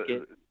the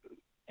bucket.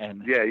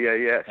 And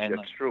and,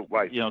 that's true.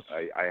 Right.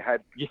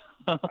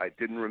 I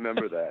didn't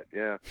remember that.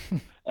 Yeah.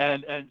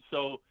 and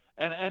so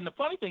the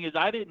funny thing is,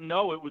 I didn't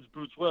know it was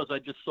Bruce Willis. I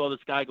just saw this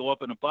guy go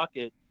up in a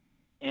bucket.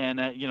 And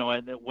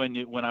and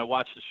when I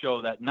watched the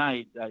show that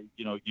night,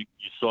 you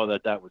saw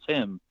that was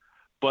him,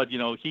 but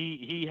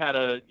he had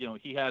a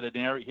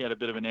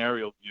bit of an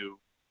aerial view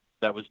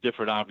that was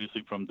different,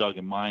 obviously, from Doug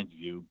and mine's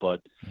view. But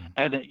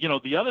and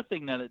the other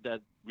thing that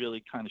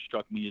really kind of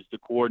struck me is the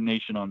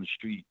coordination on the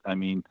street. I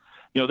mean,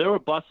 there were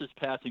buses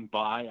passing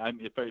by.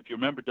 If you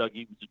remember, Doug,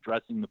 he was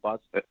addressing the bus.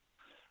 And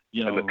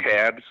the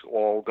cabs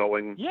all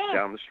going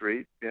down the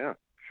street. Yeah,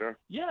 sure.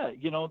 Yeah,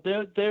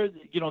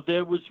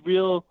 there was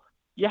real.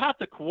 You have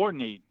to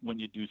coordinate when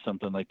you do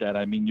something like that.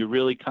 I mean, you're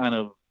really kind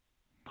of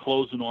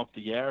closing off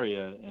the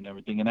area and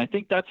everything. And I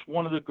think that's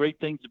one of the great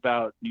things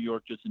about New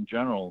York just in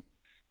general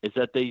is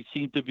that they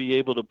seem to be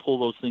able to pull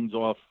those things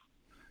off,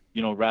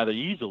 rather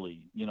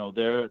easily.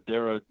 There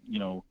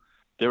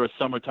are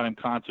summertime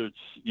concerts,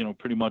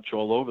 pretty much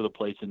all over the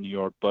place in New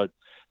York. But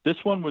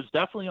this one was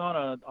definitely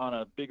on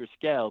a bigger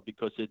scale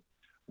because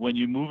when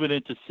you move it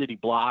into city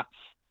blocks,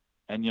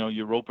 and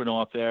you're opening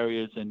off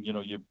areas, and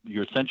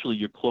you're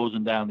essentially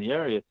closing down the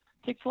area. It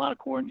takes a lot of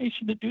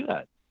coordination to do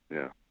that.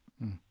 Yeah.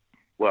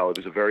 Well, it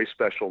was a very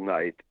special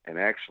night, and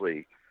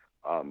actually,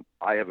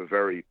 I have a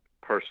very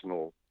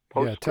personal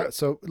postscript. Yeah.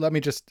 So let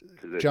me just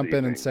jump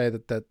in and say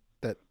that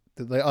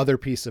the other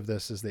piece of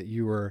this is that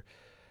you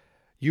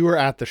were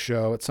at the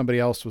show, that somebody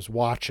else was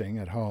watching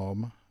at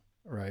home,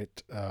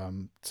 right?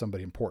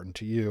 Somebody important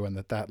to you, and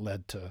that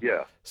led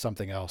to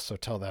something else. So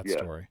tell that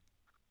story.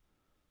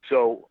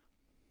 So.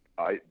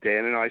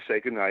 Dan and I say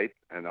goodnight,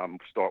 and I'm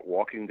start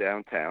walking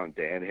downtown.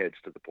 Dan heads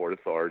to the Port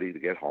Authority to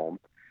get home,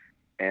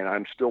 and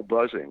I'm still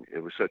buzzing.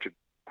 It was such a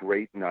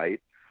great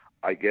night.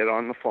 I get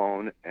on the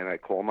phone, and I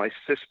call my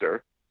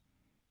sister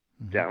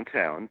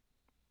downtown.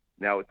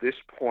 Now, at this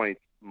point,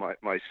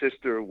 my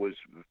sister was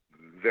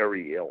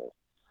very ill.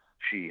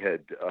 She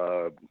had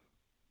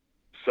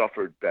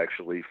suffered,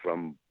 actually,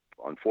 from,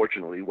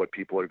 unfortunately, what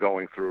people are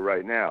going through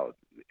right now,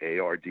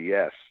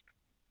 ARDS,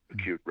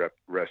 acute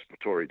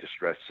respiratory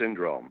distress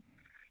syndrome.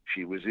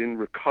 She was in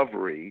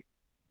recovery,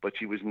 but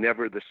she was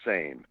never the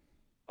same.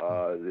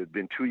 There'd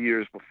been 2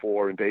 years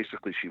before, and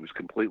basically she was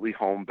completely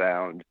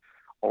homebound,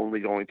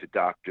 only going to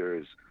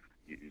doctors,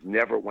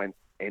 never went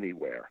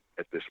anywhere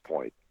at this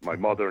point. My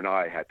mother and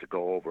I had to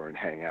go over and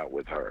hang out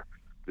with her.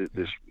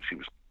 This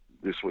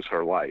was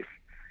her life.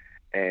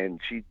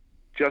 And she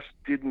just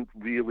didn't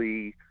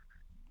really,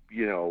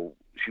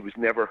 she was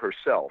never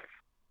herself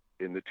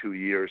in the 2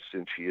 years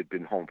since she had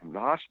been home from the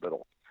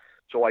hospital.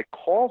 So I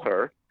call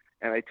her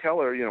and I tell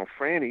her,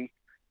 Franny,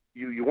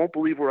 you won't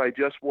believe where I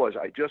just was.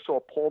 I just saw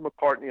Paul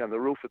McCartney on the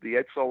roof of the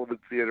Ed Sullivan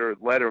Theater at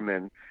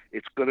Letterman.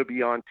 It's going to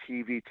be on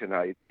TV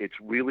tonight. It's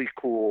really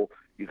cool.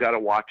 You got to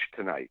watch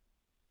tonight,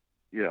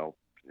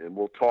 and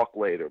we'll talk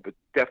later, but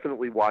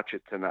definitely watch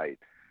it tonight.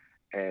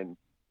 And,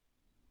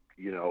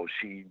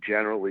 she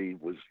generally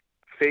was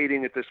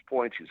fading at this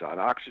point. She's on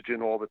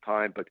oxygen all the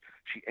time, but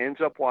she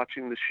ends up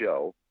watching the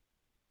show.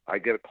 I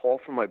get a call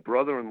from my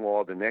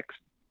brother-in-law the next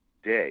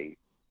day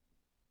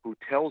who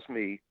tells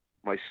me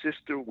my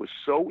sister was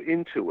so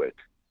into it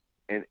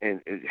and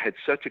had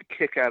such a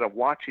kick out of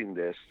watching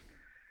this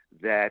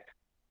that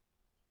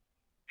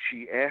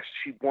she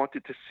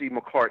wanted to see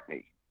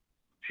McCartney.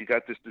 She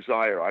got this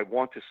desire. I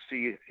want to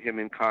see him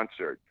in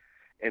concert.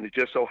 And it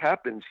just so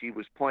happens he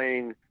was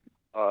playing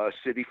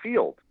Citi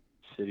Field.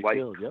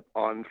 Field, yep.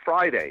 On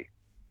Friday.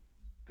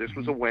 This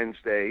was a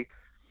Wednesday.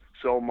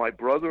 So my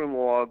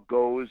brother-in-law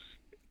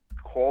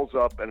calls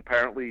up, and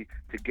apparently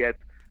to get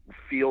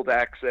field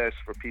access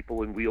for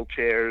people in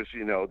wheelchairs,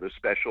 the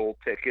special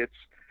tickets.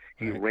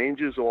 He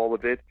arranges all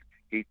of it.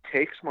 He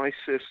takes my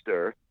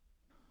sister.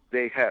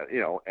 They have,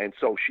 and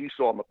so she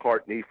saw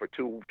McCartney for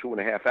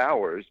 2.5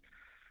 hours.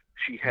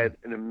 She had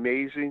an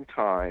amazing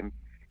time.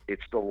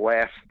 It's the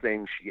last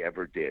thing she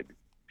ever did.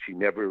 She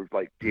never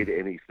did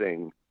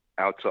anything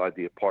outside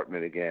the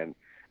apartment again.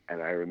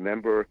 And I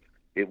remember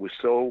it was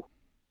so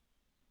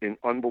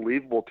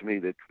unbelievable to me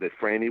that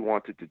Franny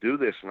wanted to do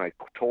this. And I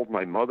told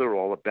my mother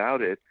all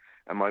about it.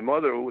 And my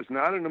mother, who was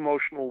not an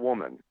emotional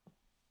woman,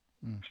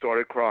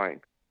 started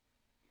crying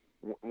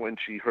when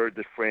she heard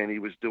that Franny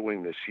was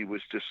doing this. She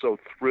was just so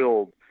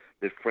thrilled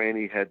that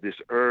Franny had this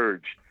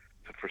urge.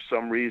 For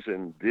some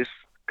reason, this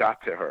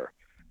got to her.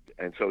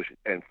 And so,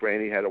 and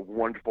Franny had a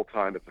wonderful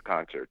time at the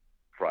concert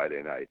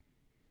Friday night.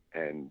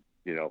 And,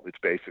 you know, it's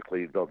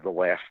basically the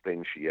last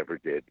thing she ever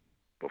did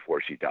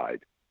before she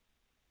died.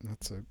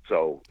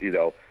 So, you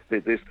know,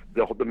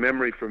 the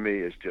memory for me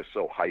is just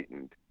so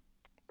heightened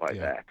by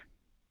that.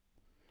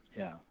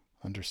 Yeah.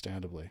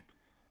 Understandably.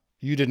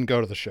 You didn't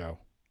go to the show.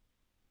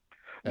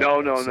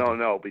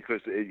 No,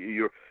 because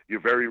you're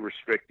very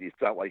restricted.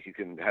 It's not like you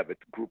can have a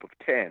group of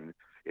 10.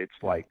 It's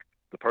like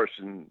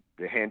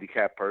the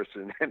handicapped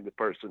person and the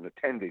person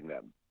attending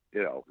them.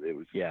 You know, it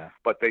was. Yeah.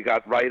 But they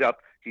got right up.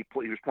 He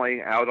was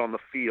playing out on the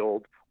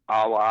field,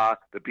 a la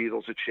the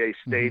Beatles at Shea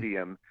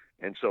Stadium,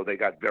 and so they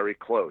got very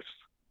close.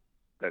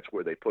 That's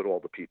where they put all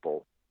the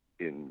people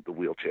in the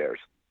wheelchairs.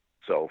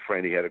 So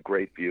Franny had a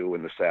great view,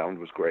 and the sound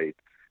was great,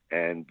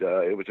 and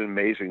it was an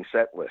amazing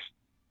set list.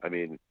 I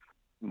mean,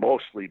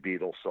 mostly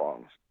Beatles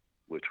songs,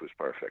 which was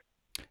perfect.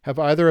 Have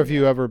either of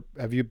you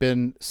have you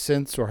been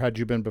since, or had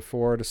you been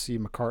before, to see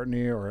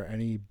McCartney or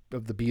any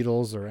of the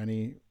Beatles or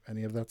any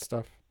of that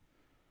stuff?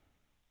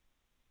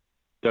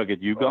 Doug,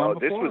 had you gone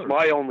before? This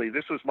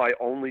was my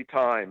only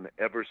time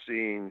ever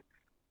seeing.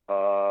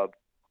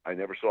 I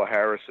never saw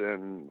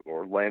Harrison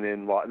or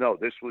Lennon. No,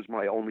 this was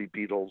my only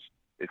Beatles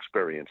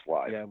experience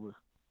live.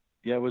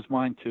 Yeah, it was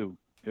mine too.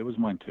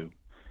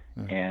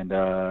 And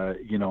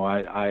you know,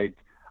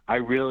 I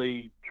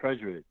really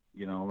treasure it.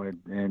 You know,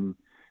 and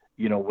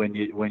you know, when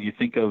you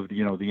think of,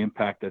 you know, the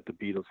impact that the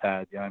Beatles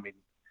had. Yeah, I mean,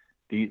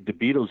 the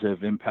Beatles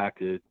have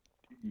impacted,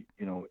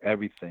 you know,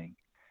 everything.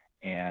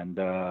 And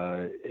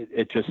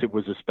it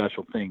was a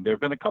special thing. There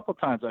have been a couple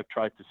times I've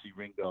tried to see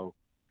Ringo.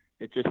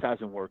 It just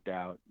hasn't worked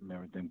out and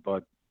everything.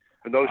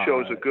 And those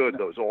shows are good.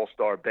 Those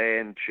all-star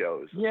band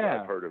shows,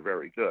 I've heard, are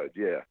very good.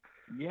 Yeah.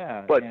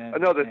 Yeah. But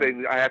another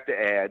thing I have to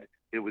add,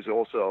 it was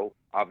also,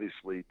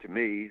 obviously, to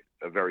me,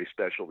 a very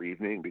special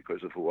evening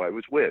because of who I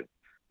was with.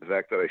 The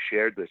fact that I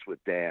shared this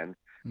with Dan,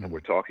 and we're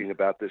talking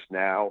about this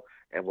now,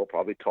 and we'll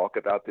probably talk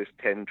about this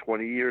 10,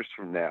 20 years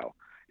from now.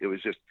 It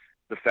was just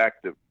the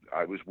fact that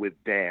I was with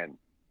Dan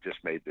just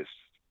made this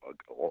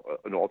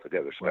an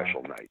altogether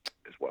special night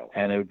as well.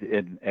 And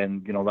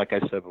you know, like I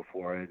said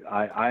before,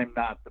 I'm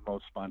not the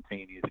most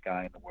spontaneous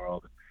guy in the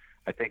world.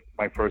 I think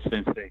my first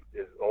instinct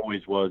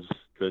always was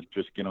to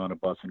just get on a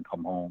bus and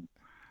come home.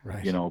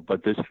 Right. You know,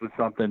 but this was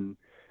something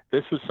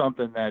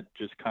that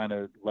just kind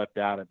of leapt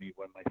out at me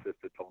when my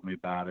sister told me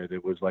about it.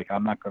 It was like,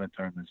 I'm not going to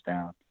turn this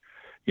down.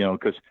 You know,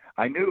 because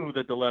I knew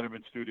that the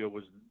Letterman studio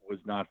was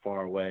not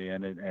far away,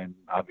 and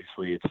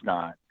obviously it's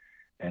not,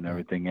 and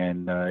everything.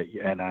 And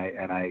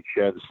I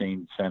share the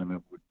same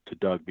sentiment to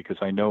Doug, because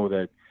I know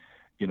that,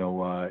 you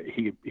know,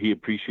 he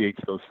appreciates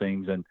those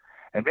things, and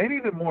maybe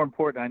even more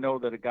important, I know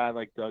that a guy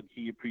like Doug,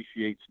 he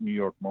appreciates New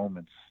York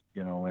moments.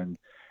 You know, and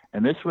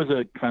this was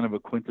a kind of a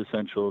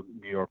quintessential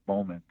New York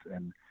moment,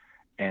 and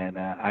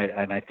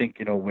I think,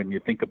 you know, when you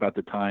think about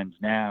the times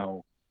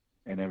now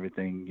and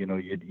everything, you know,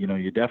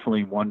 you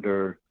definitely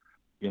wonder,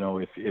 you know,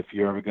 if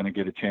you're ever going to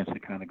get a chance to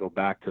kind of go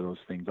back to those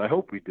things. I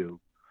hope we do.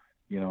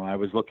 You know, I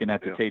was looking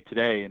at the tape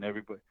today, and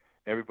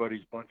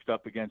everybody's bunched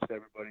up against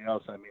everybody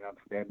else. I mean, I'm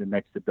standing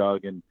next to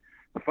Doug, and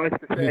suffice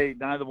to say,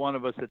 neither one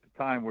of us at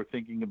the time were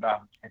thinking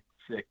about getting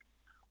sick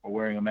or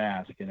wearing a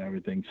mask and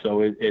everything.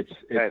 So it's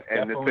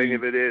and the thing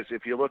of it is,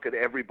 if you look at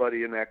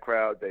everybody in that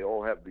crowd, they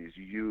all have these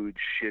huge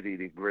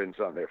shit-eating grins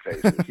on their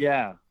faces.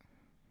 Yeah.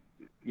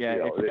 Yeah, you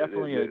know, it's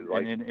definitely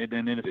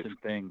an innocent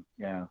thing.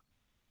 Yeah.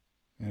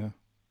 Yeah.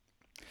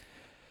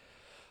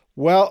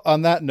 Well,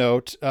 on that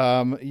note,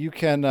 you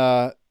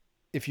can,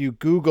 if you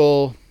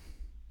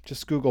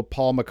just Google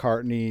Paul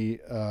McCartney,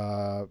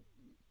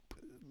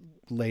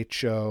 Late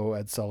Show,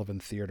 Ed Sullivan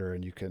Theater,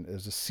 and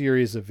there's a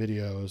series of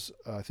videos.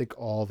 I think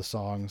all the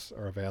songs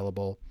are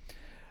available.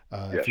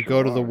 If you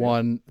go to the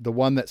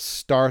one that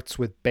starts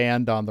with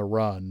Band on the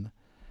Run,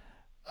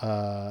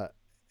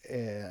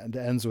 and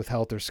ends with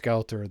Helter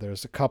Skelter,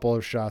 there's a couple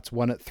of shots,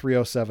 one at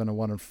 3:07 and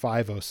one at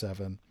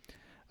 5:07,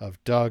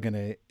 of Doug in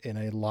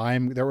a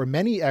lime. There were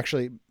many,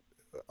 actually,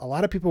 a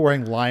lot of people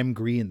wearing lime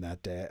green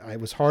that day. It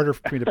was harder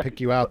for me to pick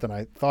you out than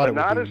I thought it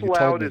would be. Not as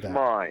loud as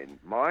mine.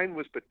 Mine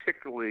was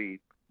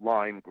particularly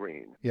lime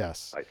green.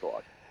 Yes, I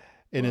thought.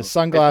 In his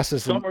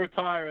sunglasses. Summer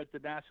attire at the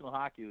National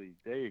Hockey League.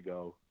 There you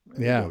go.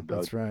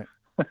 That's right.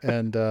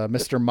 And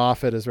Mr.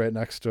 Moffat is right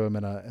next to him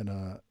in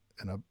a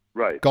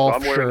right. golf so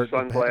I'm wearing shirt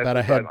sunglasses. about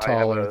a head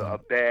taller. I have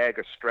a bag,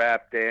 a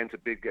strap. Dan's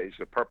he's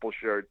a purple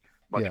shirt,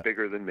 much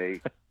bigger than me.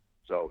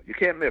 So you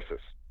can't miss us.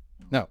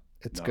 No,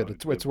 it's good.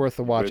 It's worth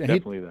the watch. And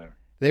definitely there.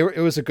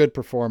 It was a good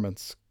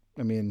performance.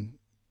 I mean,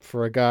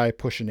 for a guy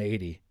pushing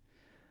 80,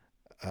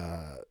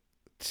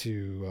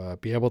 to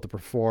be able to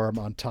perform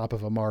on top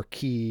of a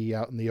marquee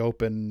out in the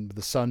open, with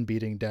the sun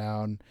beating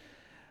down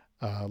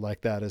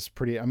like that is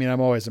pretty. I mean,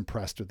 I'm always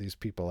impressed with these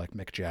people like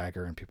Mick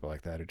Jagger and people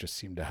like that who just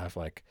seem to have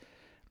like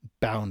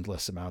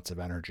boundless amounts of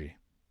energy.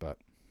 But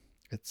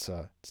it's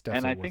definitely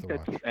and I worth think a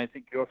watch. I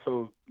think you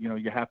also,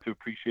 you have to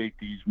appreciate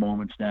these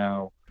moments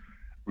now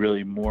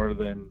really more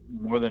than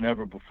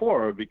ever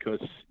before,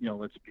 because,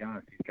 let's be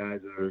honest, these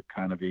guys are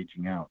kind of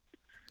aging out.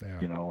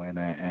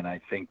 And I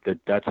think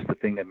that's the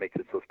thing that makes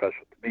it so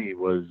special to me,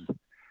 was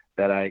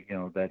that I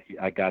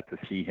got to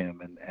see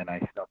him and I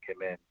snuck him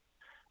in,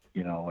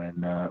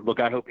 and look,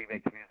 I hope he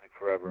makes music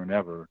forever and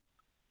ever,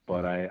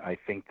 but I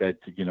think that,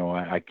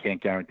 I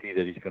can't guarantee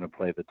that he's going to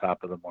play at the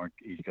top of the mark.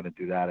 He's going to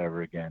do that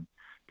ever again,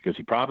 because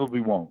he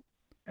probably won't,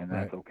 and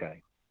that's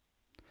okay.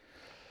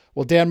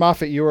 Well, Dan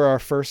Moffat, you were our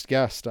first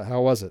guest. How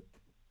was it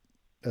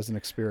as an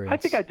experience? I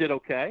think I did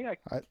okay.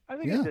 I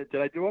think I did.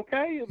 Did I do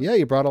okay? Yeah,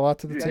 you brought a lot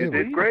to the table.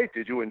 You did great.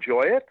 Did you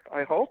enjoy it,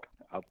 I hope?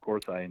 Of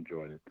course I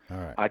enjoyed it. All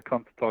right. I'd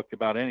come to talk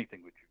about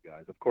anything with you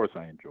guys. Of course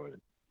I enjoyed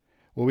it.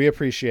 Well, we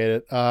appreciate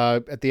it.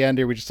 At the end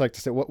here, we just like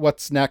to say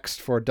what's next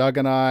for Doug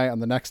and I on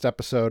the next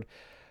episode.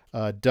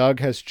 Doug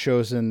has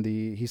chosen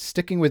he's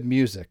sticking with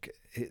music.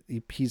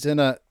 He's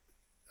in I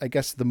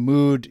guess the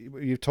mood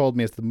you've told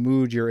me is the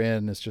mood you're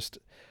in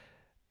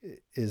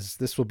is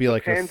this will be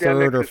like a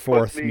third or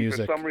fourth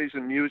music. For some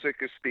reason, music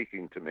is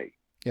speaking to me.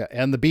 Yeah,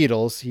 and the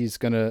Beatles.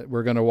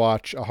 We're gonna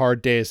watch A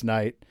Hard Day's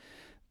Night,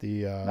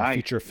 the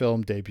feature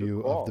film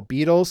debut of the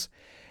Beatles,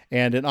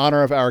 and in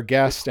honor of our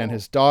guest and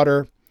his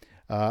daughter,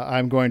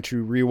 I'm going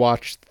to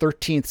rewatch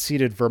 13th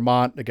seeded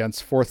Vermont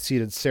against 4th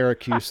seeded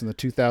Syracuse in the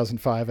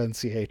 2005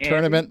 NCAA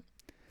tournament.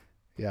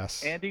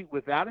 Yes, Andy,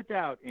 without a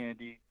doubt,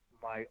 Andy,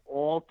 my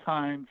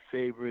all-time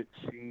favorite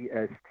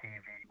CSTV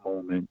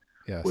moment.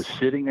 Yes. Was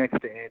sitting next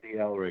to Andy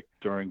Elric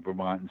during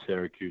Vermont and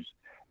Syracuse.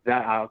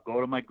 That I'll go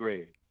to my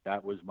grave.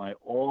 That was my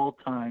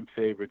all-time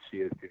favorite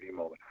CSTV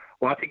moment.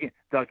 Watching it,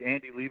 Doug,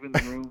 Andy leaving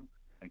the room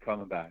and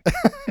coming back,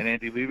 and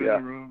Andy leaving the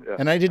room.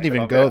 And I didn't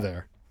even go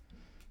there.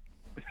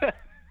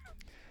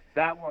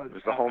 That was it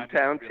was the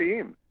hometown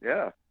team.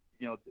 Yeah.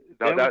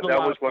 That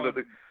was one of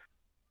the.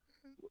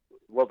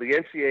 Well, the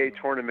NCAA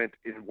tournament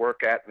in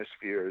work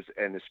atmospheres,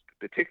 and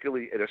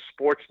particularly at a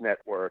sports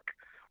network,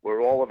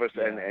 where all of us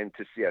and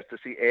to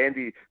see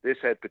Andy, this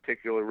had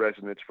particular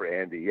resonance for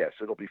Andy. Yes,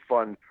 it'll be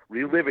fun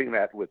reliving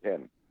that with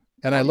him.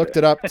 And I looked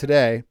it up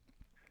today,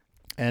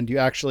 and you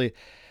actually,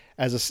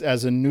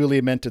 as a newly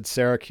minted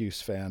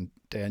Syracuse fan,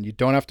 Dan, you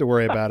don't have to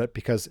worry about it,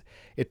 because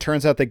it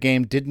turns out the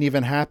game didn't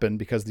even happen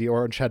because the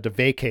Orange had to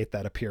vacate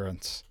that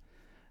appearance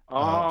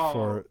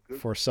for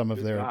some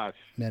of their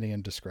many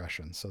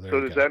indiscretions. So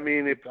does that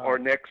mean if our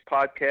next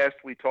podcast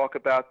we talk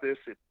about this,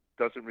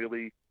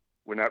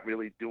 we're not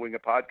really doing a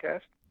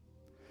podcast?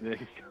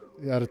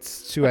 Yeah,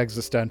 it's too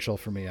existential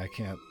for me. I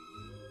can't.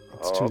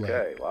 It's too late.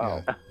 Okay,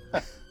 wow.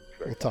 Yeah.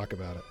 We'll talk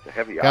about it. The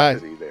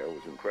heaviosity there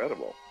was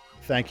incredible.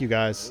 Thank you,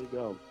 guys. There you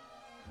go.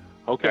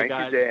 Okay,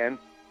 Thank you, Dan.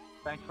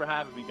 Thanks for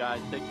having me, guys.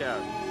 Take care.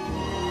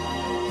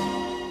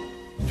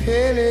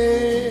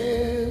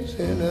 Pennies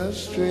in a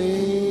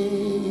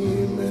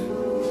stream,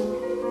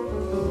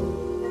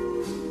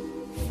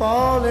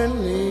 falling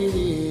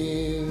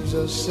leaves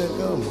of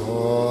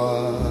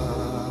sycamore,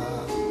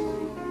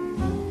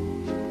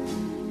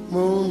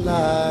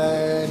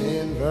 moonlight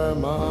in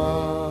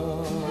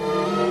Vermont.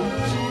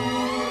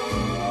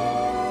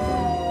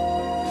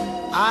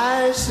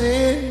 I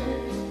see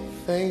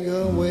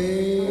finger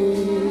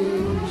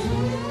waves,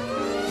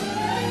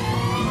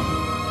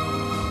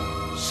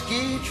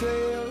 ski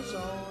trails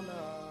on